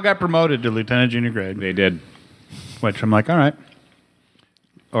episode. they all got promoted to lieutenant junior grade, They did. which I'm like, all right.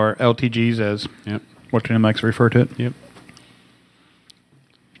 Or LTGs, as Yep. what your name likes to refer to it. Yep.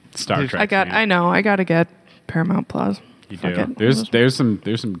 Star Trek. I know. I got to get Paramount Plus. You Fuck do. it. There's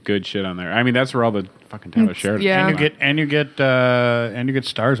some good shit on there. I mean, that's where all the fucking Tyler Sheridan. yeah. shit And you get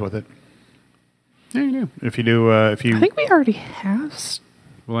stars with it. Yeah, you do. If you do, I think we already have.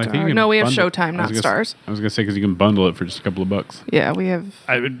 Well, I think you can No, we have bundle- Showtime, I was not gonna- Stars. I was gonna say because you can bundle it for just a couple of bucks. Yeah, we have.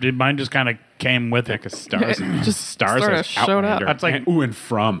 mine just kind of came with it. Because Stars, Just Stars sorta has showed up. Outlander. That's like- and, ooh, and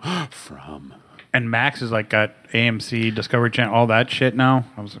from. And Max is like got AMC, Discovery Channel, all that shit now.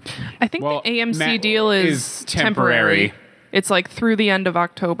 I was like, I think Well, the AMC Matt deal is is temporary. temporary. It's like through the end of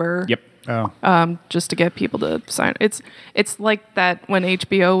October. Yep. oh, Just to get people to sign. It's like that when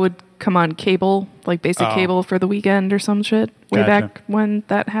HBO would come on cable, like basic Oh. cable for the weekend or some shit. Way Gotcha. back when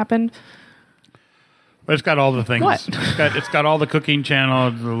that happened. but it's got all the things. What? It's got all the cooking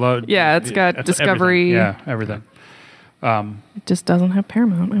channel. Yeah, it's got Discovery. Everything. Yeah, everything. It just doesn't have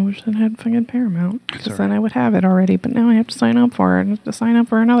Paramount. I wish it had fucking Paramount because all then I would have it already. But now I have to sign up for it. I have to sign up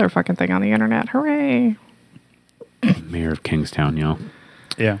for another fucking thing on the internet. Hooray! Mayor of Kingstown, yo.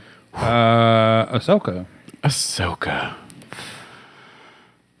 Yeah. Ahsoka. Ahsoka.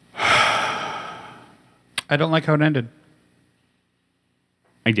 I don't like how it ended.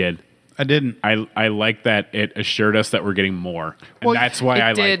 I did. I didn't. I like that it assured us that we're getting more, and Well, that's why it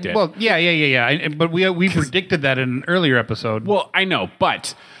I did. liked it. Well, yeah. But we predicted that in an earlier episode. Well, I know,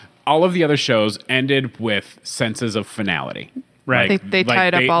 but all of the other shows ended with senses of finality. Right. They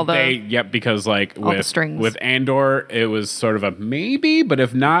tied up all the- yep, because like all the with strings. with Andor, it was sort of a maybe, but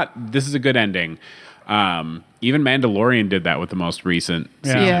if not, this is a good ending. Even Mandalorian did that with the most recent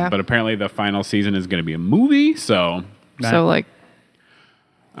season, Yeah. but apparently the final season is going to be a movie, so So like,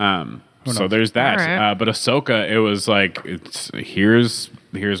 so there's that. All right. But Ahsoka, it was like here's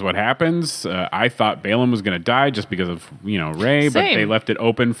what happens. I thought Balaam was going to die just because of Rey, but Same. they left it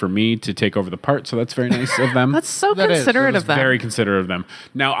open for me to take over the part. So that's very nice of them. that's so That is- considerate that of them. very considerate of them.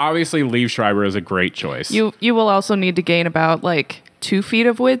 Now, obviously, Liev Schreiber is a great choice. You will also need to gain about like 2 feet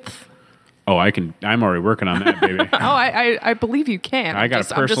of width. Oh, I'm already working on that, baby. Oh, I believe you can. I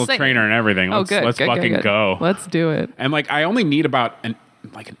got I'm a personal saying. trainer and everything. Oh, Let's good. good, fucking good. go. Let's do it. And like, I only need about an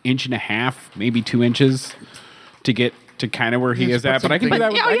inch and a half, maybe 2 inches, to get to kind of where he is at. But I can do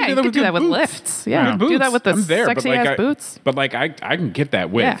that. Yeah, I you can could do that with boots. lifts. Yeah, Good do that with the I'm there, sexy but like ass boots. But like, I can get that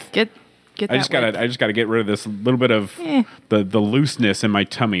width. Yeah, get that. I just gotta get rid of this little bit of the looseness in my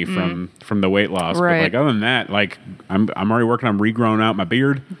tummy from the weight loss. But Right. like other than that, like I'm already working on regrowing out my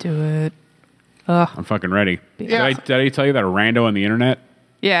beard. Do it. I'm fucking ready. Yeah. Did I tell you that a rando on the internet?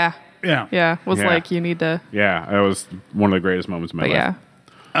 Yeah. yeah. Yeah. Was Yeah. like you need to. Yeah, that was one of the greatest moments of my But life.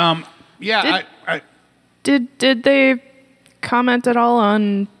 yeah. Yeah. I Did they comment at all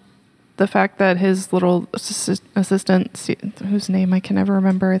on the fact that his little assistant, whose name I can never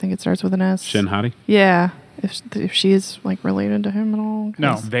remember, I think it starts with an S. Shin Hati? Yeah. If she is like related to him at all?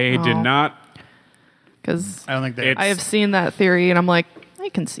 No. They did not. Because don't think they. I have seen that theory, and I'm like, I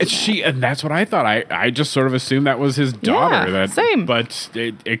can see. It's that. she, and that's what I thought. I just sort of assumed that was his daughter. Yeah, that same. But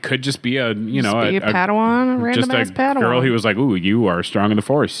it could just be a Be a Padawan, a random just ass a Padawan. girl. He was like, "Ooh, you are strong in the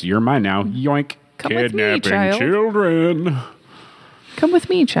Force. You're mine now." Yoink! Come with me, Kidnapping child. children. Come with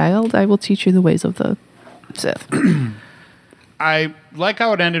me, child. I will teach you the ways of the Sith. I like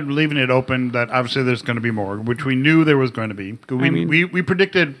how it ended, leaving it open that obviously there's going to be more, which we knew there was going to be. We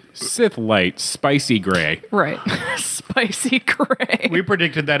predicted Sith light, spicy gray. Right. Spicy gray. we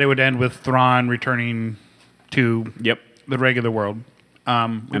predicted that it would end with Thrawn returning to Yep. the regular world.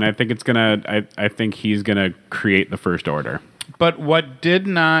 And I think it's gonna. I think he's gonna create the First Order. But what I did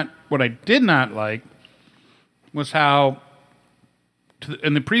not like was how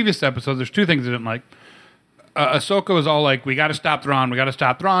in the previous episodes, there's two things I didn't like. Ahsoka was all like, "We got to stop Thrawn. We got to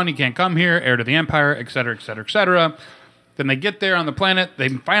stop Thrawn. He can't come here. Heir to the Empire, et cetera, et cetera, et cetera." Then they get there on the planet. They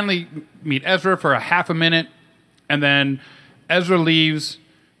finally meet Ezra for a half a minute, and then Ezra leaves,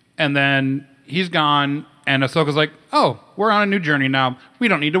 and then he's gone. And Ahsoka's like, "Oh, we're on a new journey now. We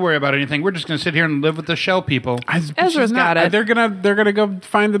don't need to worry about anything. We're just going to sit here and live with the shell people." Ezra's got it. They're gonna go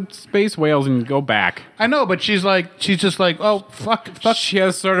find the space whales and go back. I know, but she's just like, "Oh, fuck." She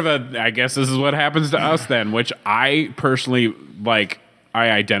has sort of a. I guess this is what happens to us then, which I personally like. I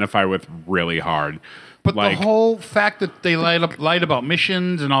identify with really hard. But like, the whole fact that they lied about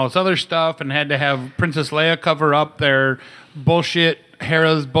missions and all this other stuff and had to have Princess Leia cover up their bullshit,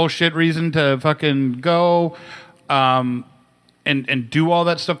 Hera's bullshit reason to fucking go. and do all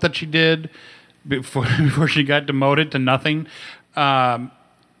that stuff that she did before she got demoted to nothing.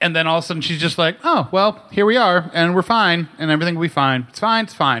 And then all of a sudden she's just like, oh, well, here we are, and we're fine, and everything will be fine. It's fine,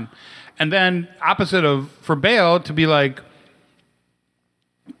 it's fine. And then opposite of for Bale to be like,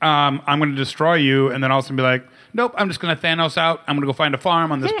 I'm going to destroy you, and then also be like, nope, I'm just going to Thanos out. I'm going to go find a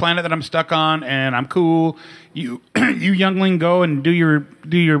farm on this planet that I'm stuck on, and I'm cool. You you youngling, go and do your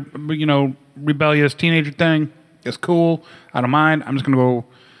rebellious teenager thing. It's cool. I don't mind. I'm just going to go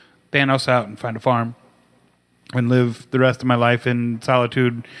Thanos out and find a farm and live the rest of my life in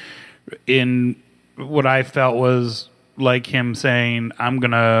solitude in what I felt was like him saying, I'm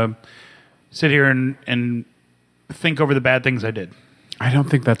going to sit here and think over the bad things I did. I don't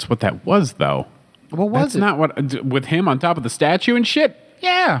think that's what that was, though. What was That's not what... With him on top of the statue and shit?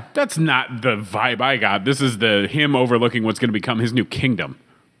 Yeah. That's not the vibe I got. This is him overlooking what's going to become his new kingdom.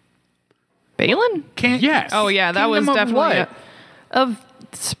 Balin? Yes. Oh yeah, that was Kingdom of definitely what? of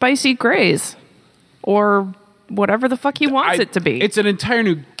spicy grays, or whatever the fuck he wants it to be. It's an entire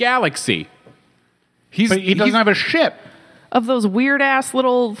new galaxy. But he doesn't have a ship. Of those weird ass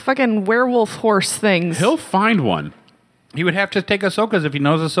little fucking werewolf horse things. He'll find one. He would have to take Ahsoka's if he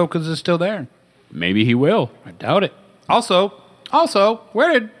knows Ahsoka's is still there. Maybe he will. I doubt it. Also,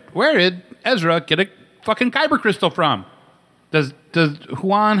 where did Ezra get a fucking kyber crystal from? Does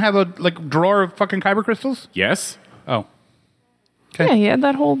Juan have a drawer of fucking kyber crystals? Yes. Oh, Yeah, he had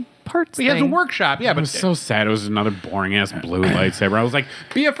that whole parts he has a thing. workshop. Yeah, It but was so sad. It was another boring ass blue lightsaber. I was like,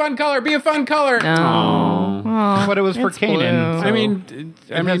 be a fun color, be a fun color. No. but it was for It's Kanan. blue. So I mean,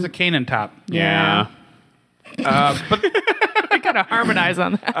 it has a Kanan top. yeah. I gotta harmonize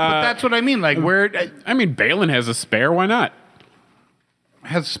on that. But that's what I mean. Like, where I mean, Balin has a spare. Why not?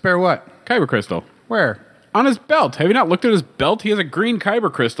 has spare what? Kyber crystal Where? on his belt. Have you not looked at his belt? He has a green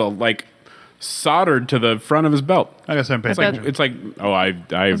kyber crystal, soldered to the front of his belt. I guess I'm paying bet- attention. I've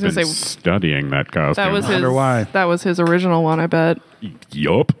gonna been say- studying that costume. That was I wonder his. why. That was his original one, I bet.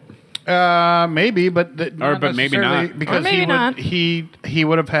 Yup. Maybe, but but maybe necessarily, not. because Or maybe he would not. he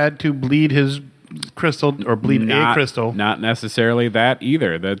would have had to bleed his crystal or bleed a crystal. Not necessarily that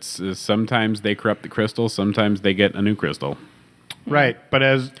either. That's sometimes they corrupt the crystal. Sometimes they get a new crystal. Right, but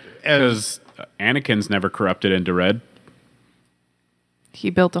as Because Anakin's never corrupted into red. He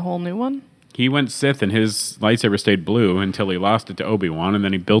built a whole new one. He went Sith and his lightsaber stayed blue until he lost it to Obi-Wan, and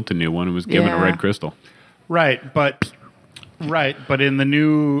then he built a new one and was given a Yeah. red crystal. right, but in the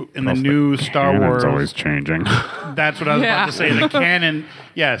new Star Wars, changing. that's what I was about to say. The canon,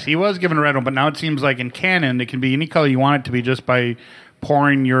 yes, he was given a red one, but now it seems like in canon it can be any color you want it to be just by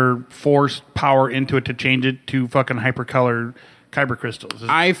pouring your power into it to change it to fucking hypercolor kyber crystals.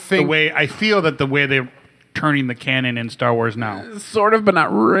 I think- I feel that the way they're turning the canon in Star Wars now. Sort of, but not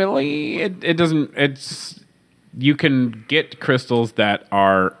really. It doesn't. It's you can get crystals that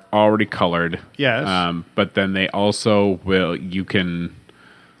are already colored. Yes. But then they also will.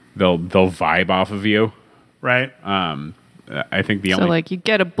 They'll vibe off of you. Right? I think the So only like you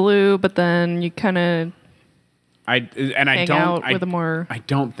get a blue, but then you kind of I hang don't out I, with a more. I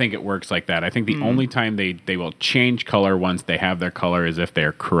don't think it works like that. I think the only time they will change color once they have their color is if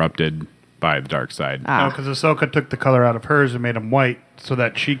they're corrupted by the dark side. No, because Ahsoka took the color out of hers and made him white so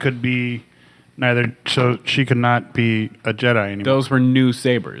that she could be so she could not be a Jedi anymore. Those were new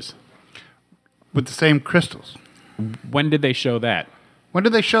sabers. With the same crystals. When did they show that? When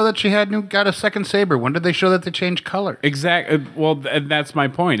did they show that she got a second saber? When did they show that they changed color? Exactly. Well, that's my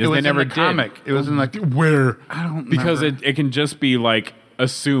point. Is they never in the did. comic. It was in like Where? I don't Because remember. it can just be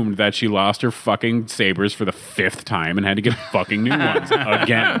assumed that she lost her fucking sabers for the 5th time and had to get fucking new ones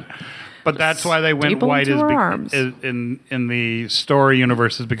again. But that's why they went Staple white into is her arms. in the story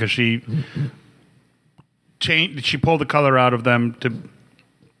universe is because she pulled the color out of them to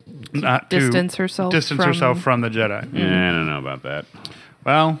not Distance to herself distance from- herself from the Jedi. Yeah, I don't know about that.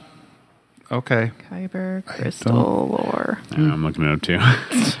 Well, okay. Kyber crystal lore. Yeah, I'm looking it up too.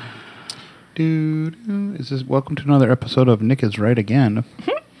 Dude, is this welcome to another episode of Nick is Right Again?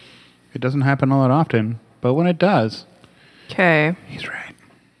 It doesn't happen all that often, but when it does, Okay. he's right.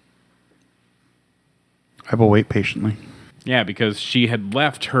 I will wait patiently. Yeah, because she had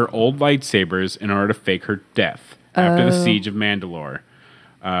left her old lightsabers in order to fake her death after the siege of Mandalore.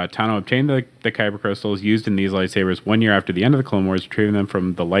 Tano obtained the kyber crystals used in these lightsabers 1 year after the end of the Clone Wars, retrieving them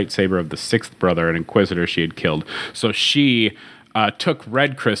from the lightsaber of the 6th brother, an Inquisitor she had killed. So she took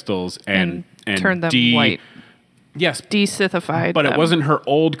red crystals and turned them white. Yes, Desithified. but it them. wasn't her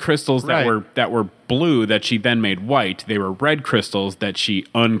old crystals that Right. were blue that she then made white. They were red crystals that she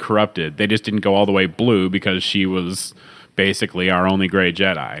uncorrupted. They just didn't go all the way blue because she was basically our only gray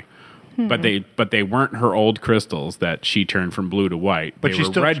Jedi. But they weren't her old crystals that she turned from blue to white. But they she were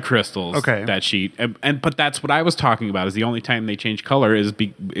still- red crystals Okay. that she but that's what I was talking about. Is the only time they change color is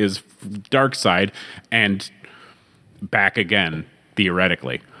dark side and back again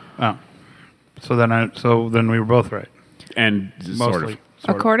theoretically, Oh. So then we were both right. and Mostly. sort of.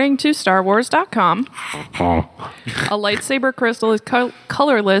 According to StarWars.com, a lightsaber crystal is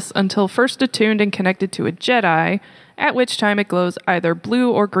colorless until first attuned and connected to a Jedi, at which time it glows either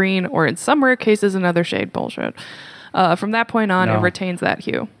blue or green, or in some rare cases another shade. Bullshit. From that point on, No. it retains that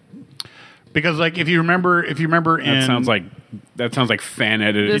hue. Because like if you remember in That sounds like fan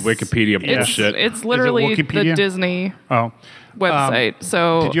edited This- Wikipedia bullshit. It's literally the Wikipedia? Disney oh. website.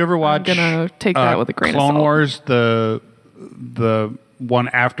 So Did you ever watch I'm gonna take that with a grain Clone of salt. Wars, the one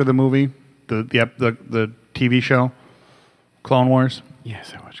after the movie, the TV show, Clone Wars?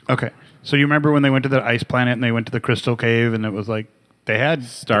 Yes, I watched Okay. So you remember when they went to the ice planet and they went to the Crystal Cave and it was like they had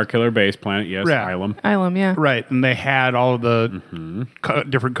Star Killer Base Planet. Yes, Yeah. Ilum. Ilum, yeah. right, and they had all of the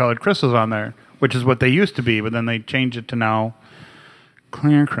different colored crystals on there, which is what they used to be, but then they changed it to now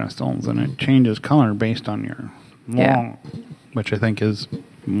clear crystals, and it changes color based on your Yeah. which I think is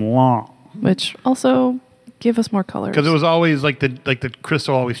long. Which also give us more colors. Because it was always like the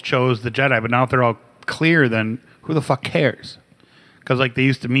crystal always chose the Jedi, but now if they're all clear, then who the fuck cares? Because like they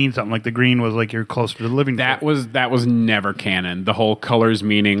used to mean something. Like the green was like you're closer to the living. That was never canon. The whole colors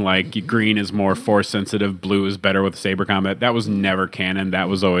meaning like green is more force sensitive, blue is better with saber combat. That was never canon. That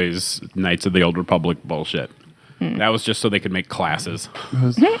was always Knights of the Old Republic bullshit. That was just so they could make classes.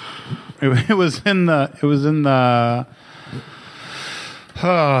 it was in the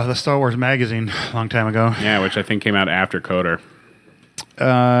Star Wars magazine a long time ago. Yeah, which I think came out after Coder.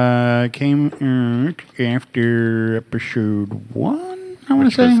 Came out after episode 1. I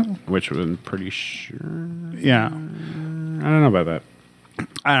want to say. Which was pretty sure. Yeah, I don't know about that.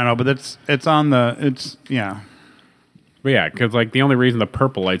 I don't know, but it's on the yeah. But yeah, because like the only reason the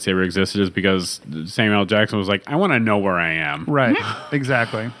purple lightsaber existed is because Samuel L. Jackson was like, I want to know where I am. Right.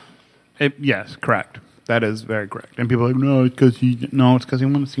 Exactly. Yes, correct. That is very correct. And people are like, no, it's because he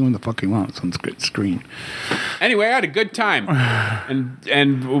wants to see what the fuck he wants on the screen. Anyway, I had a good time,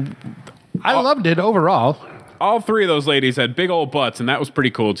 and I loved it overall. all three of those ladies had big old butts, and that was pretty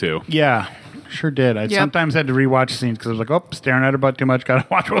cool too. Yeah, sure did. I sometimes had to rewatch scenes because I was like, oh, staring at her butt too much. Got to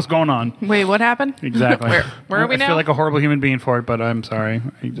watch what's going on. Wait, what happened? Exactly. Where are we I now? feel like a horrible human being for it, but I'm sorry.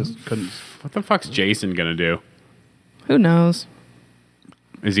 I just couldn't. What the fuck's Jason gonna do? Who knows?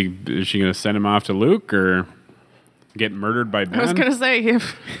 Is she gonna send him off to Luke or get murdered by Ben? I was gonna say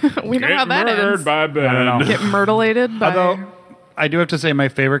if we know how that murdered ends. by Ben. I don't know. Get myrtleated by Although I do have to say, my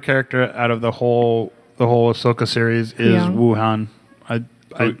favorite character out of the whole Ahsoka series is Yang. Wuhan.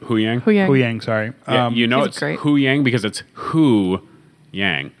 Hu Yang. Hu Yang. Hu Yang, sorry. Yeah, you know he's it's great. Hu Yang because it's Hu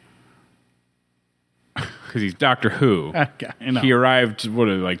Yang. Because he's Doctor Who. I know. He arrived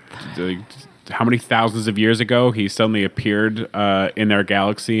like how many thousands of years ago? He suddenly appeared in their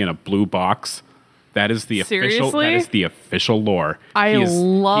galaxy in a blue box. That is the official. Seriously? That is the official lore. I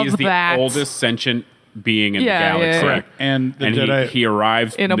love He is the that. oldest sentient being in Yeah, the yeah, galaxy. yeah. Correct. And the And Jedi he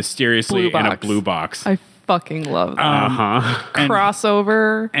arrived In a mysteriously blue in a box. blue box. I fucking love that. Uh-huh.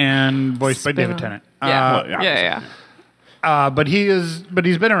 Crossover. and voiced by David spin-off. Tennant. Yeah. well, yeah. yeah. But he's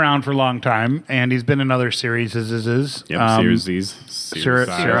been around for a long time, and he's been in other series. Yep, series Z's. Siri-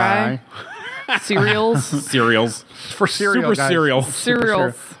 Siri. Cereals. Cereals. for cereal, Super guys. cereal.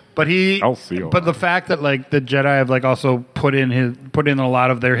 Cereals. But I'll see you. but the fact that like the Jedi have like also put in a lot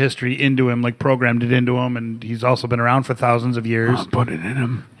of their history into him, like programmed it into him, and he's also been around for thousands of years. Put it in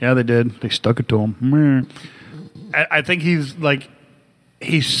him. Yeah, they did. They stuck it to him. I think he's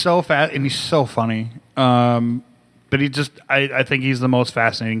so fat and he's so funny. But I think he's the most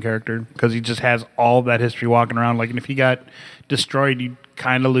fascinating character because he just has all that history walking around. Like, and if he got destroyed, you'd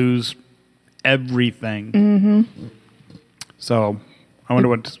kind of lose everything. Mm-hmm. So I wonder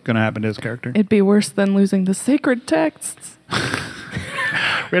what's going to happen to his character. It'd be worse than losing the sacred texts.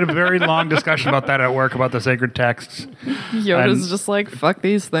 We had a very long discussion about that at work about the sacred texts. Yoda's And- just like, fuck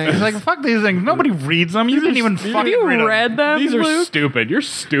these things. He's like, fuck these things. Nobody reads them. You didn't even Have fucking you read them. read them, These are Luke? stupid. You're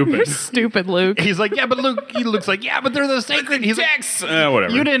stupid. You're stupid, Luke. He's like, yeah, but Luke. He looks like, yeah, but they're the sacred. He's like, Text. Whatever.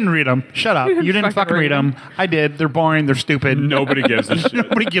 you didn't read them. Shut up. You didn't fucking read them. I did. They're boring. They're stupid. Nobody gives a shit.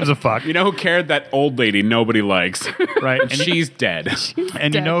 Nobody gives a fuck. You know who cared? That old lady nobody likes. Right. And she's dead.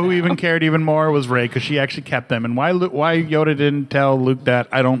 And you know who even cared even more was Rey because she actually kept them. And why Yoda didn't tell Luke that,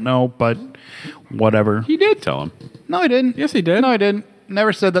 I don't know, but whatever. He did tell him. No, he didn't. Yes, he did. No, he didn't.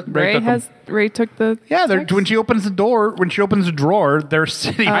 Never said that. Ray took 'em. Ray took the. Yeah, text? when she opens the drawer, they're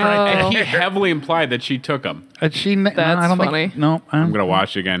sitting right Oh. He there. heavily implied that she took them. And she, That's I don't funny. Think, no, I I'm don't, gonna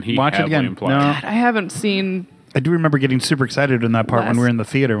watch it again. He Watch it heavily again. implied. No. I haven't seen. I do remember getting super excited in that part when we were in the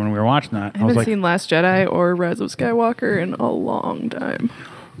theater when we were watching that. I I was haven't like, seen Last Jedi or Rise of Skywalker in a long time.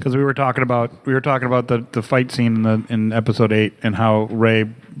 because we were talking about the fight scene in episode 8 and how Rey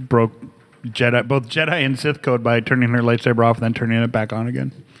broke both Jedi and Sith code by turning her lightsaber off and then turning it back on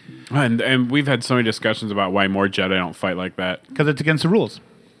again And we've had so many discussions about why more Jedi don't fight like that. because it's against the rules.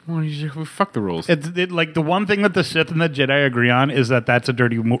 Well, fuck the rules. Like the one thing that the Sith and the Jedi agree on is that that's a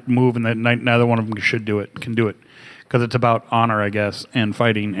dirty move and that neither one of them can do it because it's about honor, I guess, and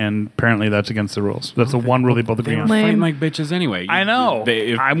fighting, and apparently that's against the rules. That's the one rule they both agree They're on. Lame. fighting like bitches anyway. I know.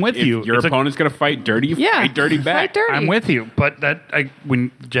 I'm with you. If your It's opponent's gonna fight dirty, you Yeah, fight dirty back. fight dirty. I'm with you, but when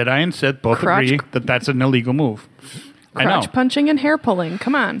Jedi and Sith both Crotch- agree that that's an illegal move. I know. Crotch punching and hair pulling.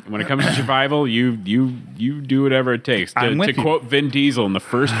 Come on. When it comes to survival, you do whatever it takes. I'm with To you. quote Vin Diesel in the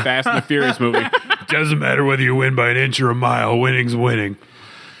first Fast and the Furious movie, doesn't matter whether you win by an inch or a mile. Winning's winning.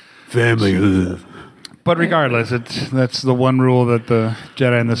 Family. But regardless, that's the one rule that the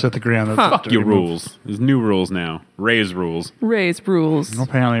Jedi and the Sith agree on. That's a Fuck dirty your move. rules. There's new rules now. Ray's rules. Ray's rules.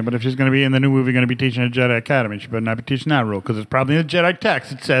 Apparently, but if she's going to be in the new movie, going to be teaching at Jedi Academy, she better not be teaching that rule because it's probably in the Jedi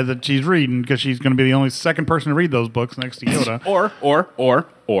text. It says that she's reading because she's going to be the only second person to read those books next to Yoda.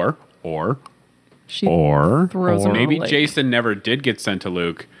 She Or throws him maybe in the lake. Jason never did get sent to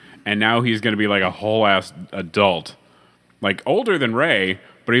Luke, and now he's going to be like a whole ass adult, like older than Ray.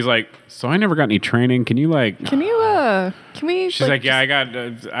 But he's like, so I never got any training. Can you like? Can we? She's like,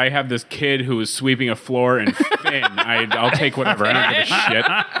 yeah, I have this kid who is sweeping a floor in Finn. I'll take whatever. I don't give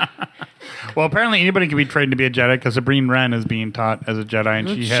a shit. Well, apparently anybody can be trained to be a Jedi because Sabrine Wren is being taught as a Jedi, and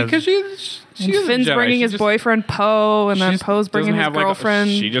she has. Because she is a Finn's Jedi. bringing She his just- boyfriend Poe, and she then just Poe's bringing doesn't his have, like,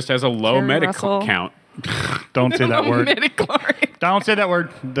 girlfriend. she just has a low Jerry medical Russell. count. Don't say that word. Midichlorian. Don't say that word.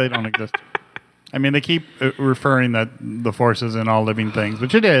 They don't exist. I mean, they keep referring that the Force is in all living things,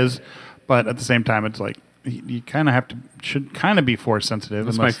 which it is, but at the same time, it's like you kind of should kind of be Force sensitive.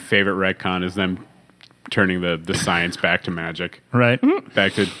 That's my favorite retcon is them turning the science back to magic, right.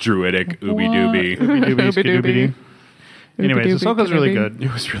 back to druidic ooby dooby. Ooby-dooby. Anyways, Ahsoka's really good.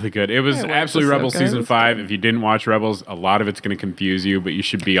 It was really good. It was I liked absolutely Rebels Ahsoka. season It was 5. good. If you didn't watch Rebels, a lot of it's going to confuse you, but you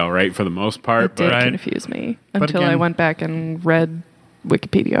should be all right for the most part. It did But Right. confuse me But until I again- went back and read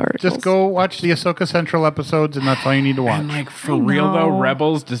Wikipedia articles. Just go watch the Ahsoka Central episodes, and that's all you need to watch. and like for real though, know.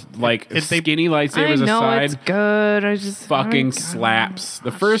 Rebels just like They- skinny I lightsabers know aside. it's good. I just Fucking I- slaps.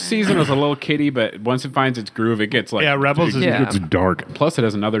 The first season was a little kiddie, but once it finds its groove, it gets like Yeah, Rebels is Yeah. it's dark. Plus, it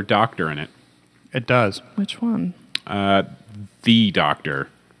has another doctor in it. It does. Which one? The Doctor,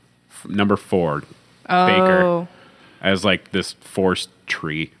 number 4, Oh, Baker, as like this force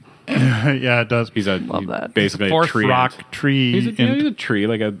tree. Yeah, it does. He's a Love he's that. basically Fourth a tree. rock tree. He's a tree,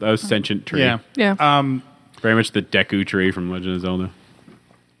 like a sentient tree. yeah, yeah. Very much the Deku tree from Legend of Zelda.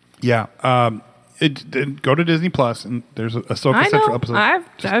 yeah. Go to Disney Plus, and there's a Ahsoka I Central know. episode.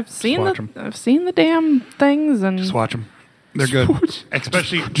 I've seen watch the 'em. I've seen the damn things and Just watch them. They're good.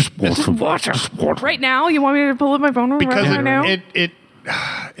 Especially right now. You want me to pull up my phone because right now?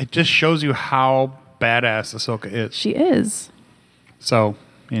 it just shows you how badass Ahsoka is. She is. So,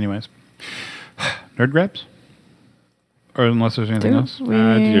 anyways, nerd grabs, or unless there's anything else. Did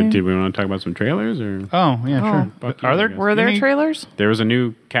we want to talk about some trailers or? Oh yeah, sure. Fuck you, Are I there? guess. Were there Any- trailers? There was a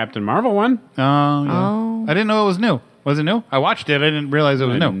new Captain Marvel one. Oh yeah. Oh. I didn't know it was new. Was it new? I watched it. I didn't realize it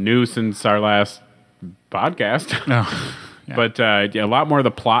was new. New since our last podcast. No. Yeah. But yeah, a lot more of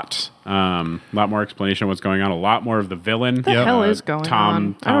the plot, a lot more explanation of what's going on, a lot more of the villain. What the hell is going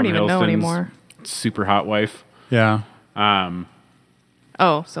on? I don't even know Hiddleston's anymore. Super hot wife. Yeah.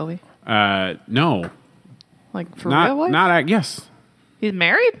 Oh, Sylvie. No, Like for real? Life? not yes, He's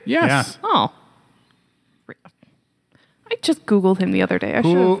married? yes. Oh. I just Googled him the other day. I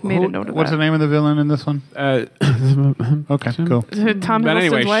should have made a note of What's that. the name of the villain in this one? Okay, cool. Tom But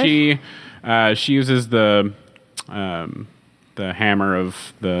Hiddleston's anyway, wife? she uses the hammer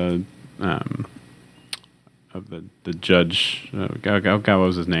of the judge. God, what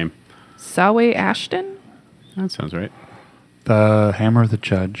was his name? Sawe Ashton? That sounds right. The Hammer of the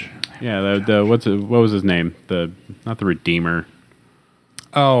Judge. Yeah, what was his name? Not the Redeemer.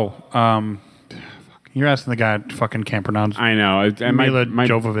 Oh, you're asking the guy I fucking can't pronounce. I know. And Mila my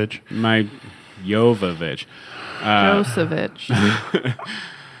Jovovich. my Jovovich. Josevich.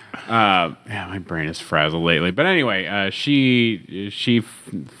 Yeah, my brain is frazzled lately. But anyway, she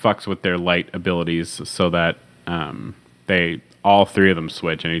fucks with their light abilities so that they all three of them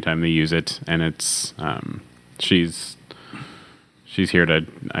switch anytime they use it, and it's she's She's here to,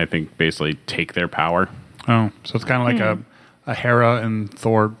 I think, basically take their power. Oh, so it's kind of like a Hera in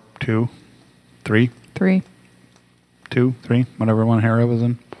Thor 2, 3, 3. 2, 3, whatever one Hera was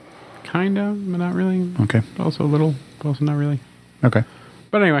in. Kind of, but not really. Okay. Also a little, but also not really. Okay.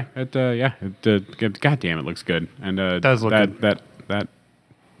 But anyway, God damn, it looks good. And does look good. That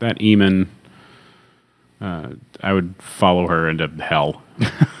Eamon, I would follow her into hell.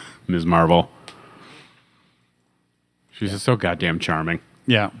 Ms. Marvel. She's just so goddamn charming.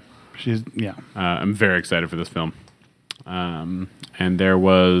 Yeah. I'm very excited for this film. And there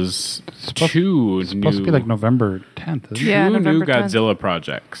was supposed to be like November 10th, isn't it? Yeah, two new November 10th. Godzilla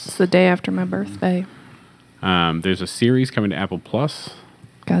projects. It's the day after my birthday. There's a series coming to Apple Plus.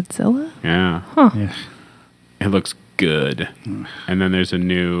 Godzilla? Yeah. Yeah. It looks good. And then there's a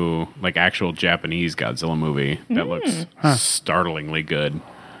new, like, actual Japanese Godzilla movie that looks startlingly good.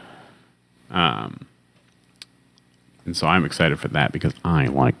 And so I'm excited for that because I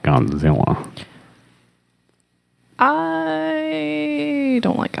like Godzilla. I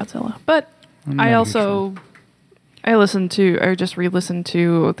don't like Godzilla, but I just re-listened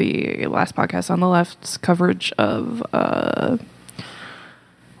to the last podcast on the left's coverage of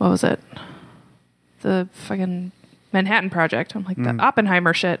what was it? The fucking Manhattan Project. I'm like the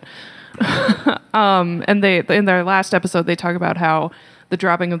Oppenheimer shit. And they in their last episode they talk about how the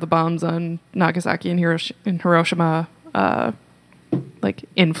dropping of the bombs on Nagasaki and Hiroshima like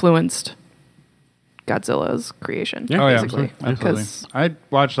influenced Godzilla's creation. Yeah. Oh, yeah, basically. absolutely. 'Cause I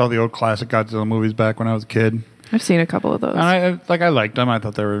watched all the old classic Godzilla movies back when I was a kid. I've seen a couple of those. And I liked them. I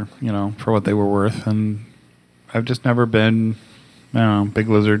thought they were, for what they were worth. And I've just never been, big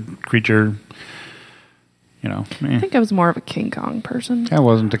lizard creature, I think I was more of a King Kong person. I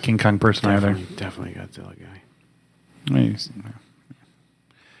wasn't a King Kong person either. Definitely Godzilla guy.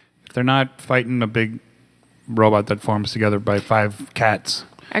 If they're not fighting a big robot that forms together by 5 cats,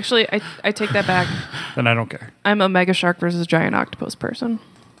 Actually, I take that back. then I don't care. I'm a Mega Shark versus Giant Octopus person.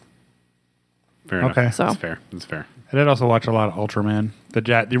 Fair enough. Okay. So- That's fair. That's fair. I did also watch a lot of Ultraman,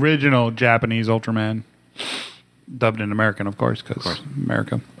 the original Japanese Ultraman, dubbed in American, of course, because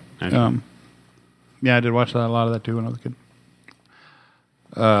America. I Yeah, I did watch a lot of that too when I was a kid.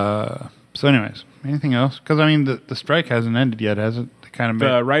 So, anyways, anything else? Because the strike hasn't ended yet, has it? They kind of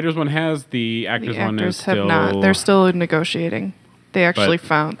The writers one has, the actors, The one is actors have still... not. They're still negotiating. They actually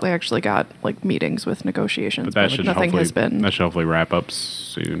But- they actually got like meetings with negotiations, But that but should nothing has hopefully, been. that should hopefully wrap up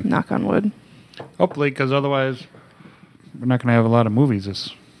soon. Knock on wood. hopefully, because otherwise, we're not going to have a lot of movies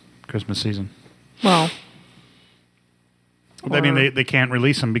this Christmas season. Well, I mean, they can't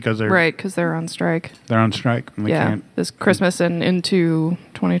release them because they're right, because they're on strike. they're on strike. And they Yeah, can't. this Christmas and into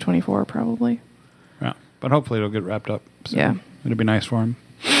 2024 probably. Yeah, but hopefully it'll get wrapped up. So Yeah. it'll be nice for them.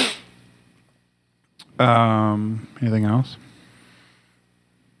 Anything else?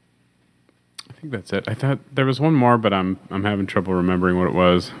 I think that's it. I thought there was one more, but I'm having trouble remembering what it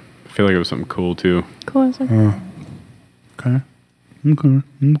was. I feel like it was something cool too. Classic. Okay.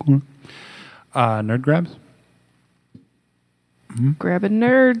 Nerd grabs. Grabbing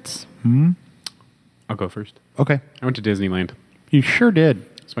nerds. I'll go first. Okay. I went to Disneyland. You sure did.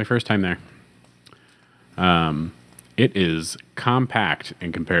 It's my first time there. It is compact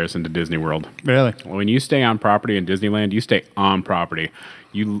in comparison to Disney World. Really? When you stay on property in Disneyland, you stay on property.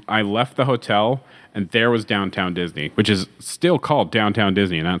 I left the hotel, and there was Downtown Disney, which is still called Downtown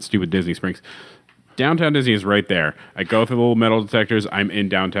Disney, not stupid Disney Springs. Downtown Disney is right there. I go through the little metal detectors. I'm in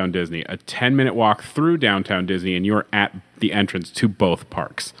Downtown Disney. A 10-minute walk through Downtown Disney, and you're at the entrance to both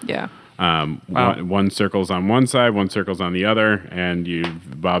parks. Yeah. Wow. One circle's on one side, one circle's on the other, and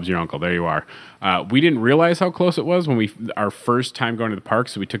Bob's your uncle. There you are. We didn't realize how close it was when our first time going to the park,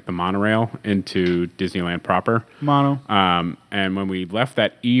 so we took the monorail into Disneyland proper. And when we left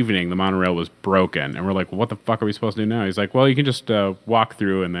that evening, the monorail was broken, and we're like, well, what the fuck are we supposed to do now? He's like, well, you can just walk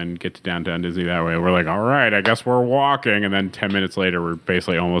through and then get to Downtown Disney that way. We're like, all right, I guess we're walking, and then 10 minutes later, we're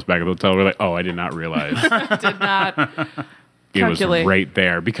basically almost back at the hotel. We're like, oh, I did not realize. Did not. It was Calculate. right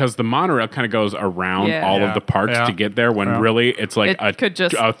there because the monorail kind of goes around Yeah. all Yeah. of the parks Yeah. to get there when Yeah. really it's like It could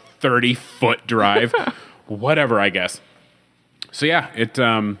just- a 30-foot drive. Whatever, I guess. So yeah, Good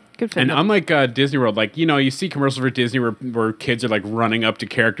and fit. unlike Disney World, like, you see commercials for Disney where kids are like running up to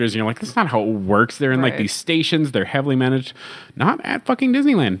characters and you're like, that's not how it works. They're in like Right. these stations, they're heavily managed. Not at fucking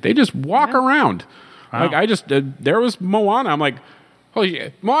Disneyland. They just walk around. Wow. Like there was Moana. I'm like, holy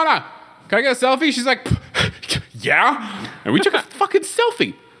shit, Moana, can I get a selfie? She's like, yeah. And we took a fucking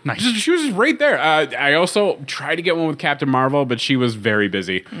selfie. Nice. She was just right there. I also tried to get one with Captain Marvel, but she was very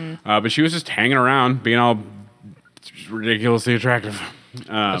busy. But she was just hanging around, being all ridiculously attractive.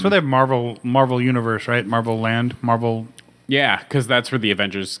 That's where they have Marvel Universe, right? Marvel Land, Marvel Yeah, because that's where the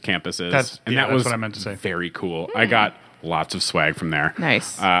Avengers campus is. That's was what I meant to say. very cool. I got lots of swag from there.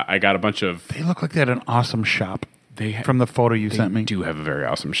 Nice. I got a bunch of. They look like they had an awesome shop. They from the photo you sent me. do have a very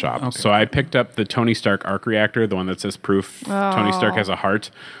awesome shop. Okay. So I picked up the Tony Stark arc reactor, the one that says proof Tony Stark has a heart,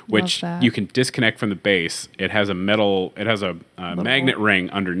 which that. you can disconnect from the base. It has a magnet ring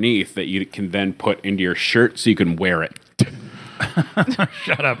underneath that you can then put into your shirt so you can wear it.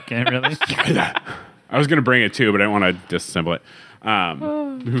 Shut up, can't really. I was going to bring it too, but I didn't want to disassemble it.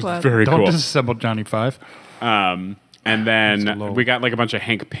 It was classic. very Don't cool. disassemble Johnny 5. And then we got like a bunch of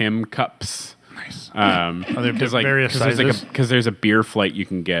Hank Pym cups. Nice. They various sizes? Because there's a beer flight you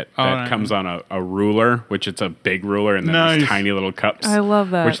can get that right. comes on a ruler, which it's a big ruler, and then Nice. these tiny little cups. I love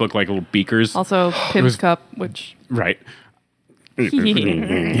that. Which look like little beakers. Also, Pim's Cup, which Right. it's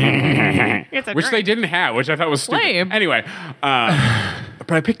a Which they didn't have, which I thought was stupid. Lame. Anyway,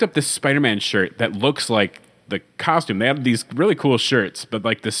 but I picked up this Spider-Man shirt that looks like the costume. They have these really cool shirts, but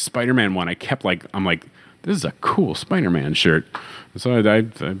like this Spider-Man one, I'm like, this is a cool Spider-Man shirt. So I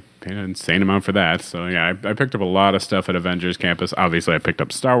paid an insane amount for that. So yeah, I picked up a lot of stuff at Avengers Campus. Obviously, I picked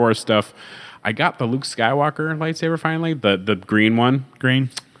up Star Wars stuff. I got the Luke Skywalker lightsaber finally, the green one. Green.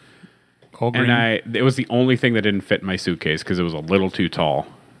 Old green. And it was the only thing that didn't fit in my suitcase because it was a little too tall.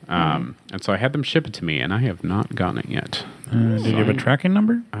 And so I had them ship it to me, and I have not gotten it yet. Did you have a tracking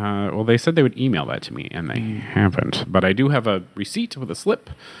number? Well, they said they would email that to me, and they haven't. But I do have a receipt with a slip,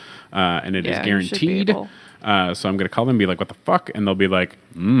 and it is Yeah, you should be guaranteed. able. So I'm going to call them and be like, what the fuck? And they'll be like,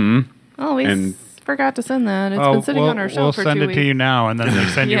 oh, we And- forgot to send that. It's been sitting on our shelf for 2 weeks. We'll send it to you now, and then they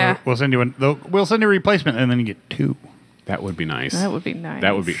send Yeah. we'll send you a replacement, and then you get 2. that would be nice. That would be nice.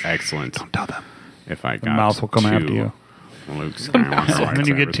 That would be excellent Don't tell them. if I got mouse will come 2 after you. Luke Skywalker And then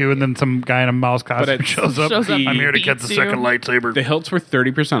you get lightsabers. 2, and then some guy in a mouse costume it shows up. shows up I'm here to get the beats second you. lightsaber. The hilts were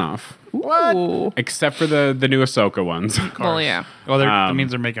 30% off, What? except for the new Ahsoka ones. Well, yeah. Well, that means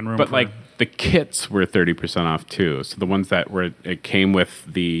they're making room. But for like the kits were 30% off too. So the ones that were it came with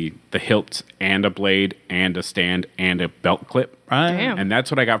the hilt and a blade and a stand and a belt clip. Damn. And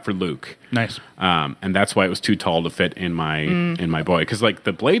that's what I got for Luke. Nice. And that's why it was too tall to fit in my boy. Because like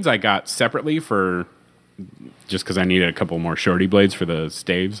the blades I got separately for just because I needed a couple more shorty blades for the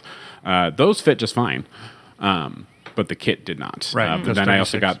staves. Those fit just fine. But the kit did not. Right, But just then I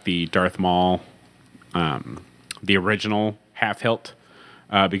also 36. got the Darth Maul, the original half hilt.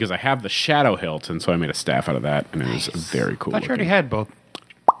 Because I have the shadow hilt, and so I made a staff out of that, and it was very cool. I thought you already looking. had both.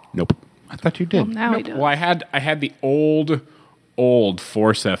 Nope. I thought you did. Now he does. Well, I had the old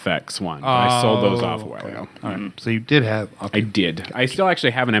Force FX one. But I sold those off a while ago. All right. So you did have. I Okay. did. I still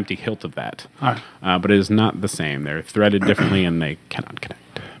actually have an empty hilt of that, All right. but it is not the same. They're threaded differently, and they cannot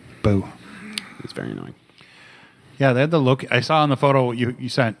connect. Boo. It's very annoying. Yeah, they had the Loki. I saw on the photo you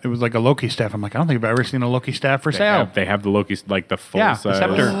sent. It was like a Loki staff. I'm like, I don't think I've ever seen a Loki staff for sale. They have the Loki, like the full Yeah, the size.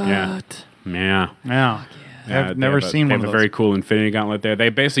 scepter. Yeah. What? Yeah. Yeah. I've They never have seen they one have of a those. very cool Infinity Gauntlet there. They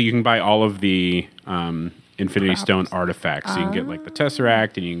basically you can buy all of the Infinity Stone artifacts. So you can get like the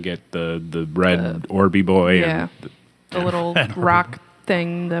Tesseract, and you can get the red Orby boy. Yeah. And The little rock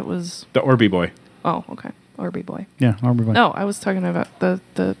thing that was. the Orby boy. Oh, okay. Orby boy. Yeah, everybody. No, I was talking about the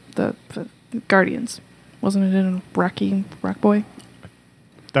Guardians. Wasn't it in Rock Boy?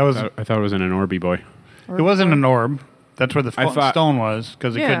 That was. I thought it was in an Orby boy. It wasn't an orb. That's where the I thought- stone was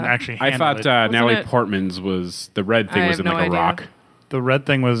because it Yeah. couldn't actually. I handle thought it. Natalie it- Portman's was the red thing I was have in no like a idea. rock. The red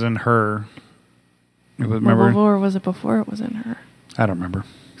thing was in her. It was, Well, remember? or was it before it was in her? I don't remember.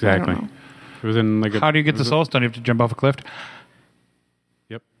 Exactly. I don't know. It was in like a. How do you get the soul stone? You have to jump off a cliff.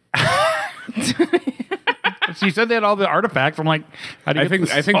 Yep. So you said they had all the artifacts. I'm like, how do you I get think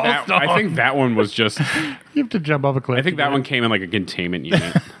the I think soul that stone? I think that one was just. You have to jump off a cliff. I think that one came in like a containment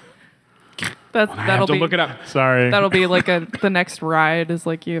unit. I have That'll to be look it up. Sorry. that'll be like the next ride is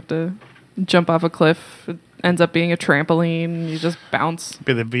like you have to jump off a cliff. It ends up being a trampoline. You just bounce.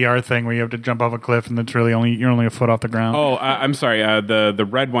 be the VR thing where you have to jump off a cliff and it's really you're only a foot off the ground. Oh, I'm sorry. The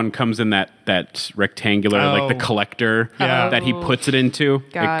red one comes in that rectangular, like the Oh. collector Yeah. that he puts it into.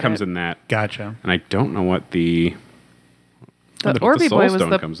 Got it comes it. in that, Gotcha. and I don't know what the The the Orby Soul Boy was Stone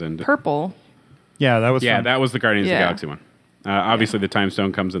the comes in. Oh, purple. Yeah, that was. Yeah, fun. that was the Guardians of the Yeah. Galaxy one. Obviously, the Time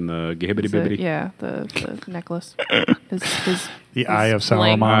Stone comes in the Gibbity The- Bibbity. yeah, the necklace. his the Eye of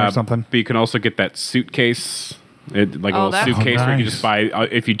bling. Sauron or something. But you can also get that suitcase, like a Oh, little that's- suitcase where you can nice. just buy.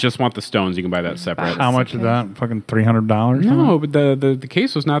 If you just want the stones, you can buy that separate. Buy How much is okay. that? Fucking $300. No, but the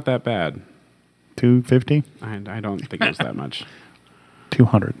case was not that bad. $250. I don't think it was that much.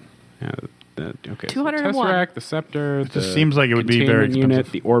 $200. Yeah. Okay. So 201. the Tesseract, the Scepter. It just seems like it would be very unit,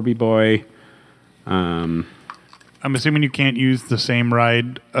 expensive. the Orby Boy. I'm assuming you can't use the same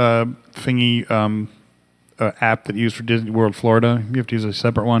ride thingy an app that you use for Disney World Florida. You have to use a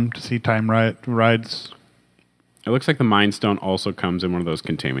separate one to see time rides. It looks like the Mind Stone also comes in one of those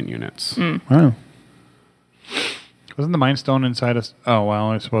containment units. Oh. Wasn't the Mind Stone inside us? Oh,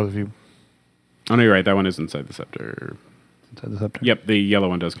 well, I suppose if you... Oh, no, you're right. That one is inside the scepter. Inside the scepter? Yep, the yellow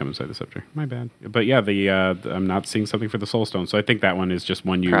one does come inside the scepter. My bad. But yeah, I'm not seeing something for the Soul Stone, so I think that one is just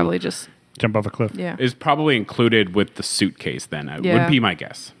one you... Probably just, Jump off a cliff. yeah. Is probably included with the suitcase then. It Yeah. would be my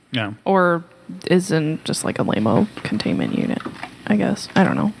guess. Yeah. Or is in just like a lame-o containment unit, I guess. I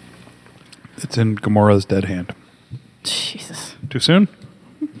don't know. It's in Gamora's dead hand. Jesus. Too soon?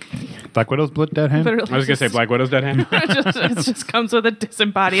 Black Widow's dead hand? Literally I was going to say just- Black Widow's dead hand. it just comes with a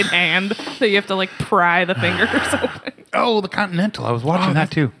disembodied hand that you have to like pry the fingers open. Oh, the Continental. I was watching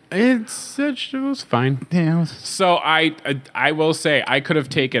that too. It was fine. Yeah, it was... So I will say I could have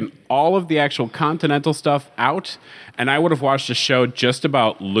taken all of the actual Continental stuff out, and I would have watched a show just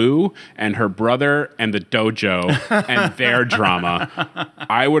about Lou and her brother and the dojo and their drama.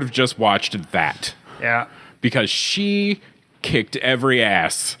 I would have just watched that Yeah. because she kicked every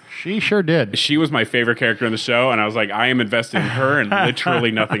ass. She sure did. She was my favorite character in the show, and I was like, I am invested in her and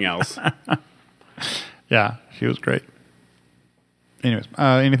literally nothing else. Yeah, she was great. Anyways,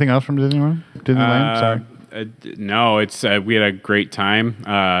 anything else from Disneyland? Sorry. No, it's we had a great time.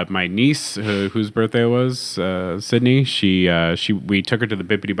 My niece, whose birthday it was, Sydney, we took her to the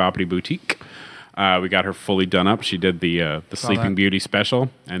Bippity Boppity Boutique. We got her fully done up. She did the Sleeping Beauty special,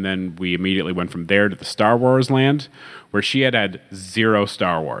 and then we immediately went from there to the Star Wars land, where she had 0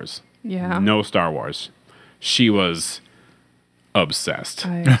 Star Wars. Yeah. No Star Wars. She was obsessed.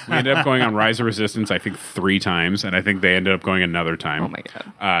 I- We ended up going on Rise of Resistance, I think 3 times, and I think they ended up going another time. Oh my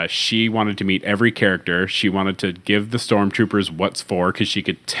God. She wanted to meet every character. She wanted to give the stormtroopers what's for because she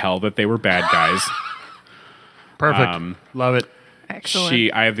could tell that they were bad guys. Perfect. Love it.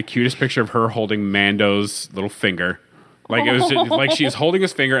 Excellent. I have the cutest picture of her holding Mando's little finger. Like it was just, like she's holding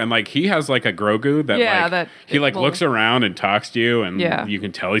his finger, and like he has like a Grogu that Yeah, like that he like will- looks around and talks to you, and Yeah. you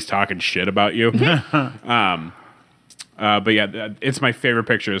can tell he's talking shit about you. But yeah, it's my favorite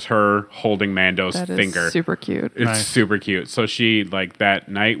picture is her holding Mando's That is finger. super cute. It's Nice. super cute. So she like that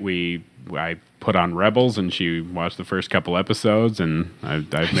night I put on Rebels, and she watched the first couple episodes, and I've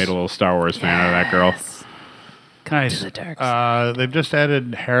made a little Star Wars fan out of that girl. Nice. to the dark They've just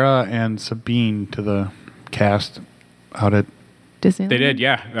added Hera and Sabine to the cast out at... Disneyland. They did,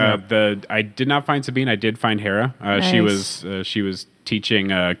 yeah. I did not find Sabine. I did find Hera. She was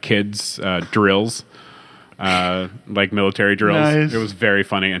teaching kids drills, like military drills. Nice. It was very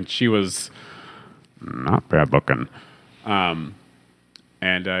funny, and she was not bad looking. Yeah,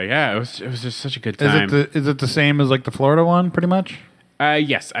 it was just such a good time. Is it the same as like the Florida one, pretty much?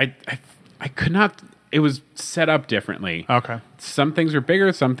 Yes, I could not. It was set up differently. Okay. Some things are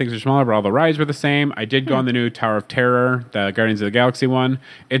bigger, some things are smaller, but all the rides were the same. I did go on the new Tower of Terror, the Guardians of the Galaxy one.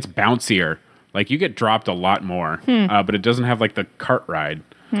 It's bouncier. Like, you get dropped a lot more, but it doesn't have, like, the cart ride.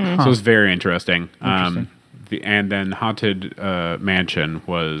 So it was very interesting. And then Haunted Mansion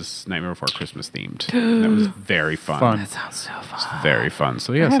was Nightmare Before Christmas themed. That was very fun. That sounds so fun. Very fun.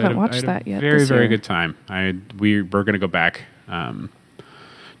 So, yes, haven't had watched had that yet Very, this very year. good time. We're going to go back.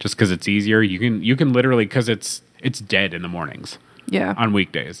 Just because it's easier, you can literally, because it's dead in the mornings Yeah. on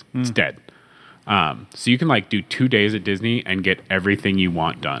weekdays. It's dead. So you can like do 2 days at Disney and get everything you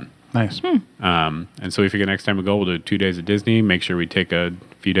want done. Nice. And so if you get next time we go, we'll do 2 days at Disney. Make sure we take a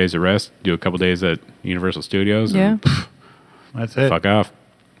few days of rest. Do a couple days at Universal Studios. Yeah. And That's it. fuck off.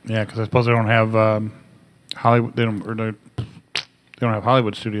 Yeah, because I suppose they don't have Hollywood. They don't have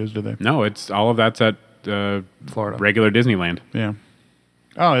Hollywood studios, do they? No, it's all of that's at Florida. regular Disneyland. Yeah.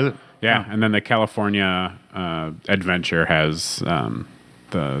 Oh, is it? Yeah, and then the California Adventure has the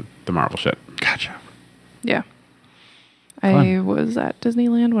Marvel shit. Gotcha. Yeah. I was at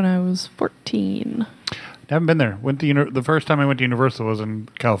Disneyland when I was 14. Haven't been there. Went to the first time I went to Universal was in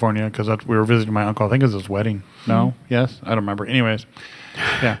California because we were visiting my uncle. I think it was his wedding. No? Yes? I don't remember. Anyways,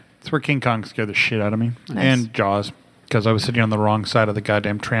 yeah, it's where King Kong scared the shit out of me. Nice. And Jaws because I was sitting on the wrong side of the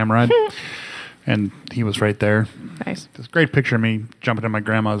goddamn tram ride, and he was right there. Nice. This great picture of me jumping in my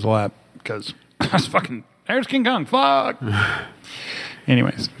grandma's lap because I was fucking. There's King Kong. Fuck.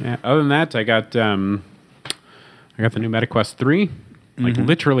 Anyways, Yeah. Other than that, I got the new MetaQuest 3, like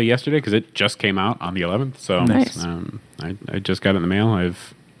literally yesterday because it just came out on the 11th. So Nice. I just got it in the mail.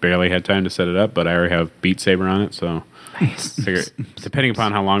 I've barely had time to set it up, but I already have Beat Saber on it. So Nice. I figure, depending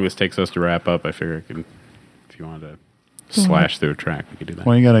upon how long this takes us to wrap up, I figure I can, if you wanted to slash through a track, we could do that.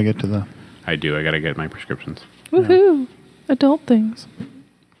 well, you gotta get to the. I do. I got to get my prescriptions. Woohoo. Adult things.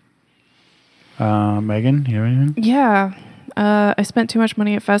 Megan, you have anything? Yeah. I spent too much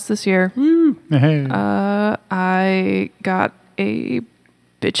money at Fest this year. Hey, I got a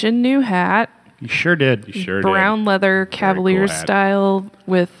bitchin' new hat, you sure did. You sure brown did. leather Cavalier cool hat. style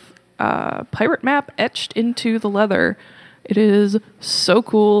with pirate map etched into the leather. It is so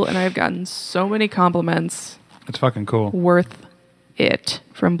cool, and I've gotten so many compliments. It's fucking cool. Worth it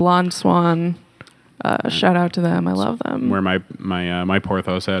from Blonde Swan. Shout out to them. I love them. Where my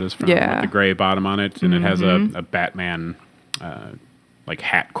Porthos hat is from, Yeah. with the gray bottom on it, and it has a Batman like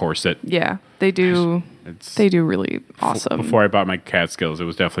hat corset. Yeah, they do. It's They do really awesome. Before I bought my Catskills, it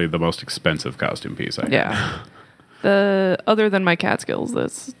was definitely the most expensive costume piece I had. Yeah. Other than my Catskills,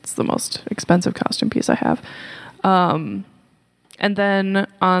 it's the most expensive costume piece I have. And then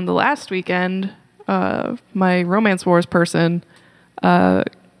on the last weekend, my Romance Wars person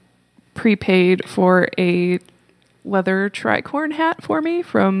prepaid for a leather tricorn hat for me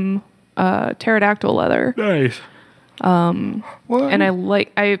from Pterodactyl Leather. Nice. And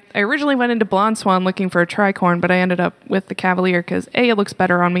I originally went into Blonde Swan looking for a tricorn, but I ended up with the Cavalier because A, it looks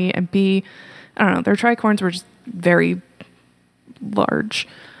better on me, and B, I don't know, their tricorns were just very large.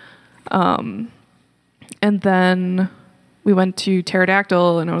 And then we went to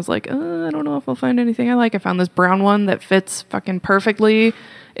Pterodactyl, and I was like, I don't know if I'll find anything I like. I found this brown one that fits fucking perfectly.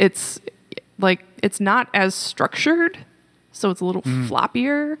 It's like, it's not as structured, so it's a little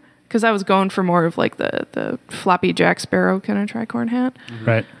floppier, because I was going for more of like the floppy Jack Sparrow kind of tricorn hat.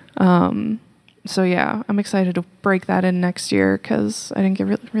 Right. So yeah, I'm excited to break that in next year because I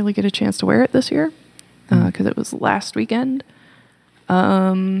didn't really get a chance to wear it this year because it was last weekend.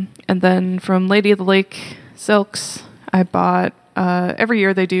 And then from Lady of the Lake Silks, I bought, every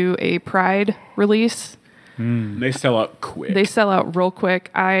year they do a Pride release. They sell out quick. They sell out real quick.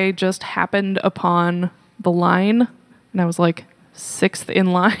 I just happened upon the line and I was like 6th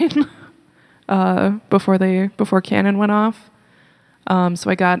in line before Canon went off. So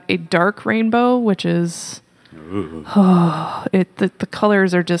I got a dark rainbow, which is the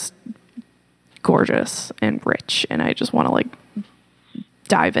colors are just gorgeous and rich, and I just want to like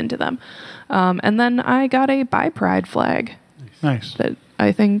dive into them. And then I got a Bi Pride flag. Nice. That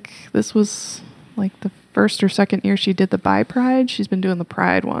I think this was like the first or second year she did the Bi Pride. She's been doing the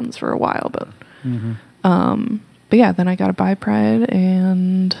Pride ones for a while, but yeah, then I got a Bi Pride,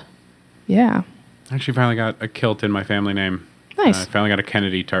 and yeah. I actually finally got a kilt in my family name. Nice. I finally got a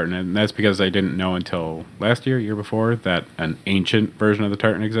Kennedy tartan, and that's because I didn't know until last year before, that an ancient version of the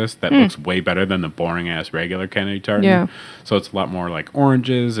tartan exists that looks way better than the boring-ass regular Kennedy tartan. Yeah. So it's a lot more like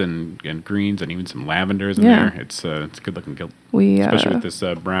oranges and greens and even some lavenders in Yeah. there. It's a good-looking kilt. We Especially with this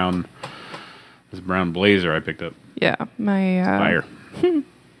brown blazer I picked up. yeah, my Fire.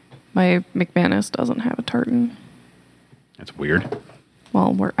 my McManus doesn't have a tartan. That's weird.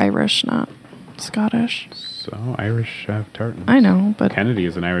 Well, we're Irish, not Scottish. So Irish have tartans. I know, but Kennedy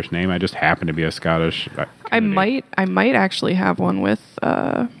is an Irish name. I just happen to be a Scottish. I Kennedy. might actually have one with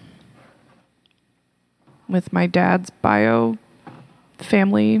my dad's bio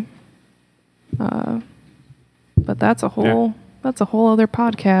family. But that's a whole other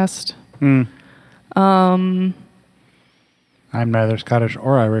podcast. I'm neither Scottish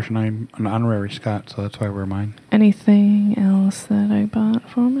or Irish, and I'm an honorary Scot, so that's why we're mine. Anything else that I bought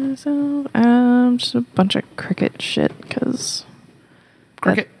for myself? Just a bunch of cricket shit because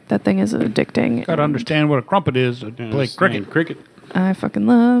Cricket? that thing is addicting. Got to understand what a crumpet is to play cricket. Cricket. I fucking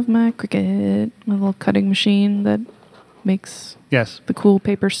love my cricket, my little cutting machine that makes Yes. the cool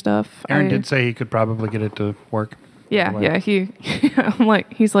paper stuff. Aaron did say he could probably get it to work. Yeah, By the way. yeah.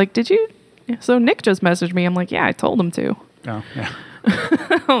 He's like, did you? So Nick just messaged me. I'm like, yeah, I told him to. Oh, yeah.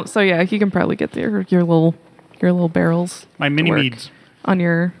 So yeah, he can probably get your little barrels. My to mini work meads. on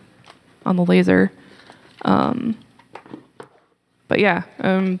the laser. But yeah,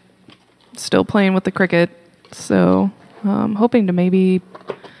 I'm still playing with the cricket. So hoping to maybe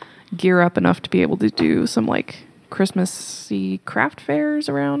gear up enough to be able to do some like Christmassy craft fairs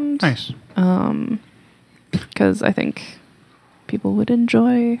around. Nice. Because I think people would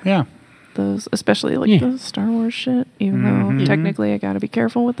enjoy Yeah. those, especially like the Star Wars shit. Even though technically I got to be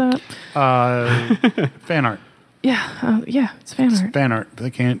careful with that. Fan art. Yeah, yeah, it's fan art. Fan art. They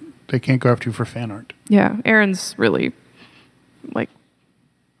can't go after you for fan art. Yeah, Aaron's really like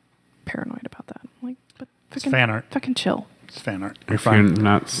paranoid about that. Like, but It's fucking, fan art. fucking chill. It's fan art. You're If you're fine.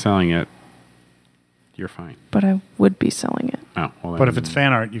 not selling it, you're fine. But I would be selling it. Oh, well, But if it's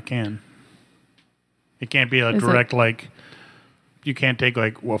fan art, you can. It can't be a Is direct like. You can't take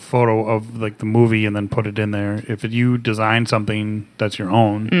like a photo of like the movie and then put it in there. If you design something that's your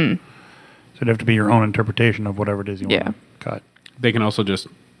own, so it'd have to be your own interpretation of whatever it is you Yeah. want to cut. they can also just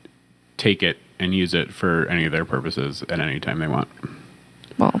take it and use it for any of their purposes at any time they want.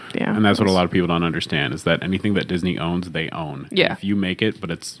 Well, yeah. And that's what a lot of people don't understand is that anything that Disney owns, they own. Yeah. If you make it,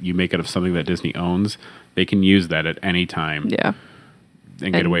 but you make it of something that Disney owns, they can use that at any time Yeah.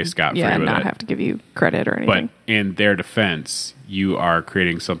 and get away scot-free Yeah, and with not it. have to give you credit or anything. But in their defense, you are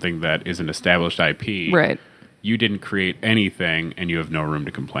creating something that is an established IP. Right. You didn't create anything, and you have no room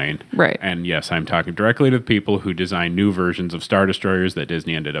to complain. Right. And yes, I'm talking directly to the people who design new versions of Star Destroyers that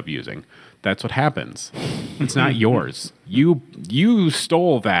Disney ended up using. That's what happens. It's not yours. You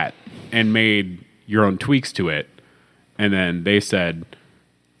stole that and made your own tweaks to it, and then they said,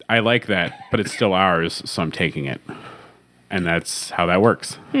 I like that, but it's still ours, so I'm taking it. And that's how that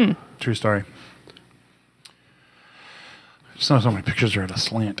works. True story. Just noticed all my pictures are at a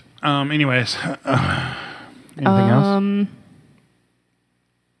slant. Anyways, anything else?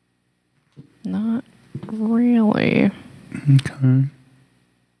 Not really. Okay.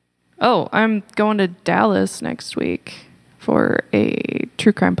 Oh, I'm going to Dallas next week for a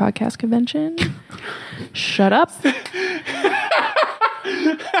true crime podcast convention. Shut up.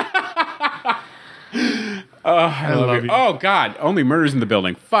 I love you. Oh, God. Only Murders in the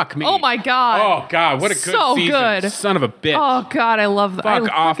Building. Fuck me. Oh my God. Oh, God. What a good So season. good. Son of a bitch. Oh God, I love that.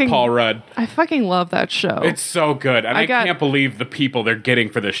 Fuck off, Paul Rudd. I fucking love that show. It's so good. And I got- can't believe the people they're getting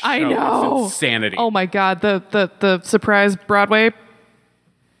for this show. I know. It's insanity. Oh my God, the surprise Broadway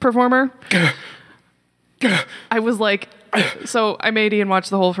performer. I was like, so I made Ian watch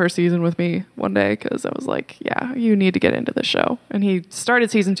the whole first season with me one day because I was like, yeah, you need to get into the show. And he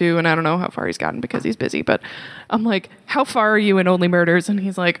started season 2, and I don't know how far he's gotten because he's busy. But I'm like, how far are you in Only Murders? And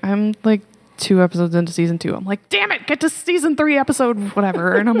he's like, I'm like 2 episodes into season 2. I'm like, damn it, get to season 3 episode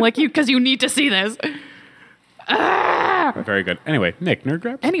whatever. And I'm like, because you need to see this. Very good. Anyway, Nick, Nerd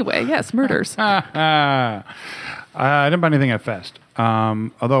Grabs? Anyway, yes, murders. I didn't buy anything at Fest.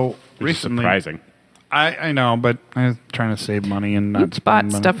 Although Which is recently, surprising. I know, but I was trying to save money and not spend Bought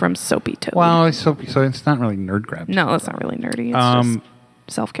money. stuff from Soapy Toad. Well, so it's not really nerd grabs. No, that's not really nerdy. It's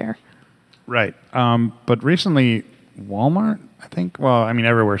just self-care. Right. But recently, Walmart, I think. Well, I mean,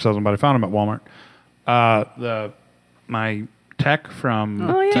 everywhere sells them, but I found them at Walmart. My tech from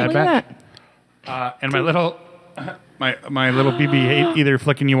Oh yeah, Bad look at Batch, that. and my little BB-8 either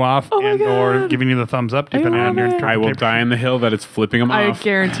flicking you off Oh my and or God. giving you the thumbs up, depending on love your it. I will interpretation. die on the hill that it's flipping them I off.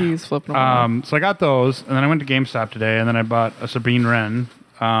 guarantee he's flipping them off. So I got those, and then I went to GameStop today, and then I bought a Sabine Wren.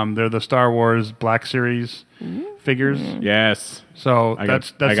 They're the Star Wars Black Series figures. Yes. So I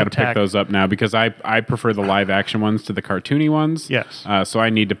that's got to the pick tech. those up now because I prefer the live action ones to the cartoony ones. Yes. So I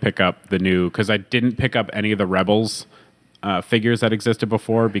need to pick up the new because I didn't pick up any of the Rebels figures that existed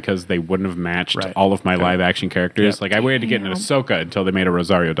before because they wouldn't have matched Right. all of my live action characters. Yep. Like I waited to get into Ahsoka until they made a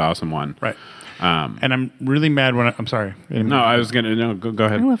Rosario Dawson one. Right. And I'm really mad when I'm sorry. No, I was gonna go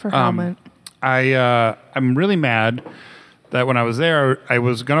ahead. I love her helmet. I'm really mad that when I was there, I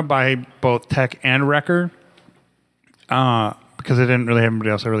was gonna buy both Tech and Wrecker, because I didn't really have anybody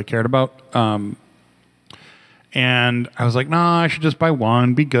else I really cared about. And I was like, nah, I should just buy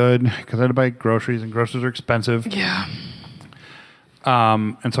one, be good, because I had to buy groceries, and groceries are expensive. Yeah.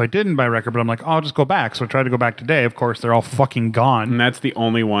 And so I didn't buy Wrecker, but I'm like, oh, I'll just go back. So I tried to go back today. Of course, they're all fucking gone. And that's the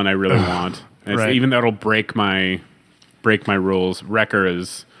only one I really want. And Right. Even though it'll break my rules. Wrecker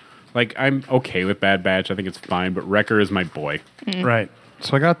is like I'm okay with Bad Batch. I think it's fine, but Wrecker is my boy. Right.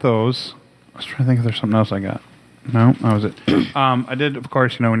 So I got those. I was trying to think if there's something else I got. No, that was it. I did, of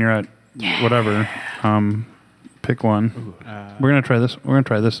course, when you're at whatever, pick one. We're going to try this. We're going to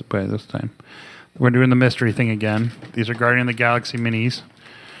try this by this time. We're doing the mystery thing again. These are Guardian of the Galaxy minis.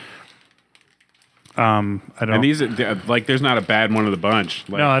 I don't. And these are, like there's not a bad one of the bunch.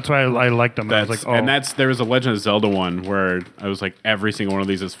 Like, no, that's why I liked them. I was like, oh. And there was a Legend of Zelda one where I was like, every single one of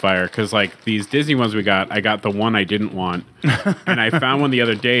these is fire. Because like these Disney ones we got, I got the one I didn't want. And I found one the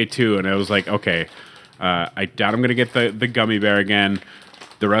other day too. And I was like, okay, I doubt I'm going to get the gummy bear again.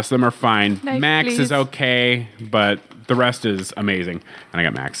 The rest of them are fine. Nice, Max please. is okay, but the rest is amazing. And I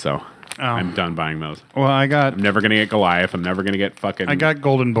got Max, so I'm done buying those. Well, I'm never going to get Goliath. I'm never going to get fucking... I got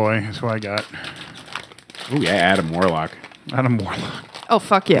Golden Boy. That's who I got. Oh yeah, Adam Warlock. Adam Warlock. Oh,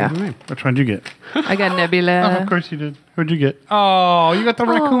 fuck yeah. Which one did you get? I got Oh, Nebula. of course you did. Who'd you get? Oh, you got the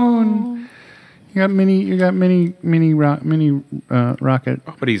raccoon. You got mini rocket.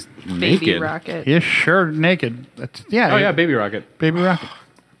 But he's Baby naked. Rocket. He's sure naked. That's Oh yeah, Baby Rocket. Baby Rocket.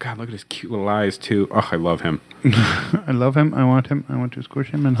 God, look at his cute little eyes too. Oh, I love him. I love him. I want him. I want to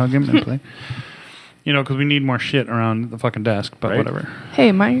squish him and hug him and play. Because we need more shit around the fucking desk, but Right. whatever.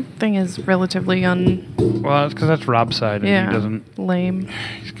 Hey, my thing is relatively Well, it's because that's Rob's side, and he doesn't. lame.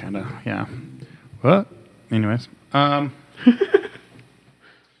 He's kind of yeah. What? Anyways,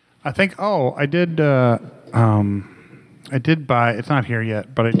 I think. Oh, I did. I did buy. It's not here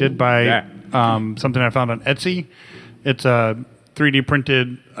yet, but I did buy something I found on Etsy. It's a 3D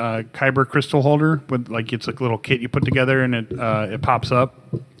printed Kyber crystal holder with it's like a little kit you put together, and it pops up,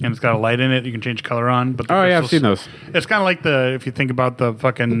 and it's got a light in it. You can change color on. But I've seen those. It's kind of like if you think about the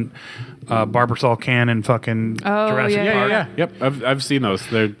fucking Barbasol can and fucking Jurassic Park. Yeah. Yep, I've seen those.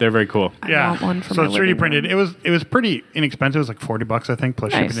 They're very cool. Yeah, want one for so my it's 3D living printed. room. It was pretty inexpensive. It was like $40, I think,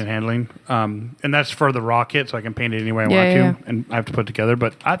 plus Nice. shipping and handling. And that's for the raw kit, so I can paint it any way I Yeah, want yeah. to, and I have to put it together.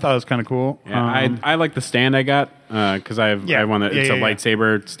 But I thought it was kind of cool. Yeah, I like the stand I got because I have one that it's a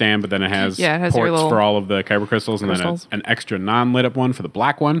lightsaber stand, but then it has Yeah, it has your ports little for all of the kyber crystals, and crystals. then an extra non-lit up one for the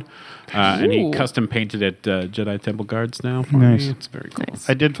black one. And he Ooh. custom painted it Jedi Temple Guards now for me. It's very cool. Nice.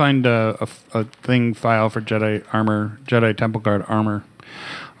 I did find a thing file for Jedi Temple Guard armor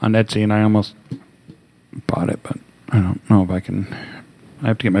on Etsy, and I almost bought it, but I don't know if I can. I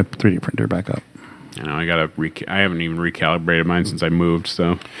have to get my 3D printer back up. I know I haven't even recalibrated mine since I moved,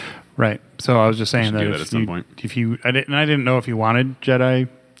 so Right. So I was just saying should that do that at some point. if you, I didn't know if you wanted Jedi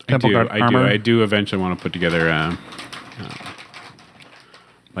Temple Guard I armor. I do eventually want to put together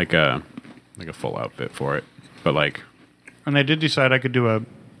like a full outfit for it, but And I did decide I could do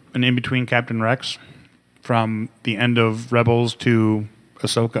an in between Captain Rex from the end of Rebels to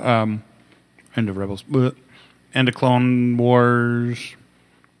Ahsoka. End of Rebels. End of Clone Wars.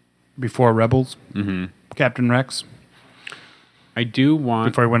 Before Rebels. Mm-hmm. Captain Rex. I do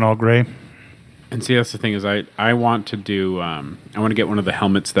want. Before he went all gray. And see, that's the thing is, I want to do. I want to get one of the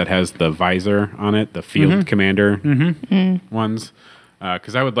helmets that has the visor on it, the Field Commander ones,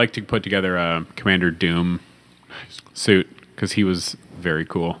 because I would like to put together a Commander Doom suit because he was very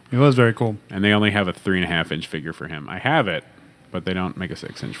cool. He was very cool. And they only have a 3.5-inch figure for him. I have it, but they don't make a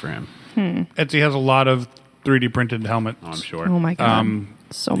 6-inch for him. Etsy has a lot of 3D printed helmets. Oh, I'm sure. Oh my god.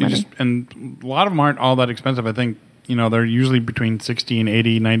 So many. And a lot of them aren't all that expensive. I think, they're usually between 60 and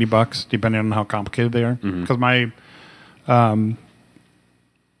 80, 90 bucks, depending on how complicated they are. Because my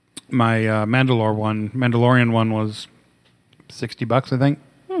Mandalorian one was $60, I think,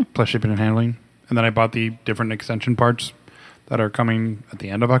 plus shipping and handling. And then I bought the different extension parts that are coming at the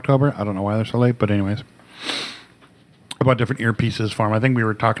end of October. I don't know why they're so late, but anyways. I bought different earpieces for them. I think we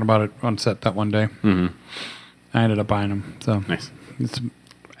were talking about it on set that one day. Mm-hmm. I ended up buying them. So Nice.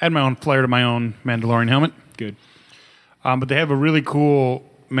 add my own flair to my own Mandalorian helmet. Good. But they have a really cool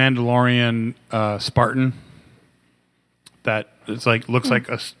Mandalorian Spartan that looks like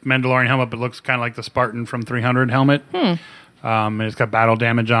a Mandalorian helmet, but looks kind of like the Spartan from 300 helmet. And it's got battle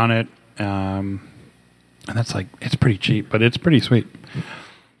damage on it. And that's it's pretty cheap, but it's pretty sweet.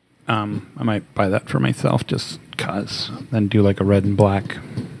 I might buy that for myself just because. Then do a red and black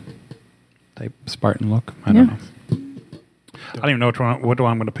type Spartan look. I don't know. I don't even know what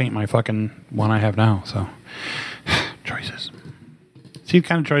I'm going to paint my fucking one I have now. So choices. See the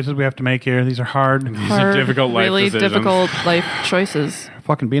kind of choices we have to make here. These are hard. These are difficult life really decisions. difficult life choices.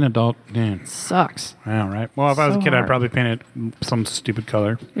 Fucking being an adult, man. Sucks. Yeah, right. Well, if I was a So kid, I'd hard. probably paint it some stupid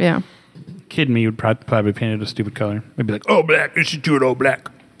color. Yeah. Kid me would probably paint it a stupid color. I'd be like, oh, black. You should do it all black.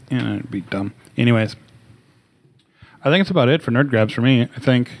 And it'd be dumb. Anyways, I think it's about it for Nerd Grabs for me. I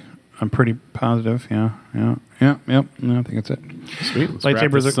think I'm pretty positive. Yeah. No, I think that's it. Sweet. Let's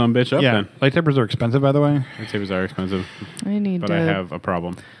wrap this some bitch up then. Lightsabers are expensive, by the way. Lightsabers are expensive, I need but to I have a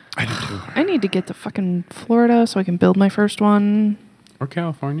problem. I do too. I need to get to fucking Florida so I can build my first one. Or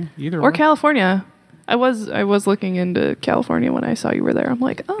California. Either Or California. I was looking into California when I saw you were there. I'm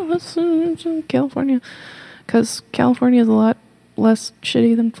like, oh, that's California, because California is a lot less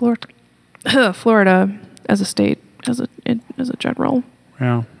shitty than Florida. Florida as a state, as a general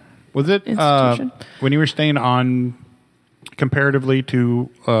Yeah. Was it institution. when you were staying on comparatively to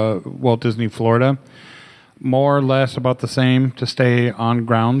Walt Disney Florida, more or less about the same to stay on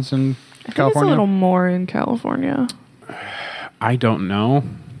grounds in I think California? it's a little more in California. I don't know.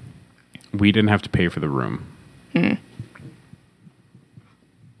 We didn't have to pay for the room. Who'd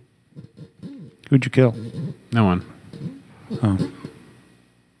you kill? No one. Oh.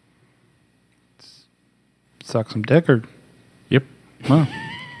 Suck some dick or... Yep. Well,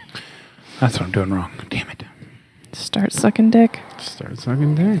 that's what I'm doing wrong. Damn it. Start sucking dick. Start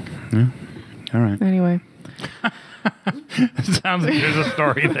sucking dick. All right. Anyway, Sounds like there's a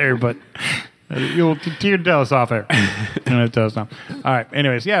story there, but you'll tell us off air. And tell us now. All right.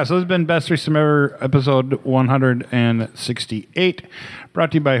 Anyways, yeah. So this has been Best Threesome Ever, episode 168,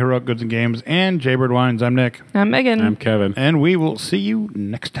 brought to you by Heroic Goods and Games and Jaybird Wines. I'm Nick, I'm Megan. I'm Kevin. and we will see you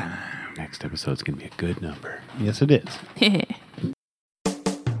next time. Next episode's going to be a good number. Yes, it is.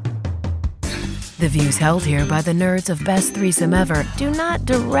 The views held here by the nerds of Best Threesome Ever do not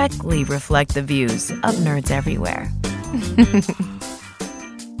directly reflect the views of nerds everywhere.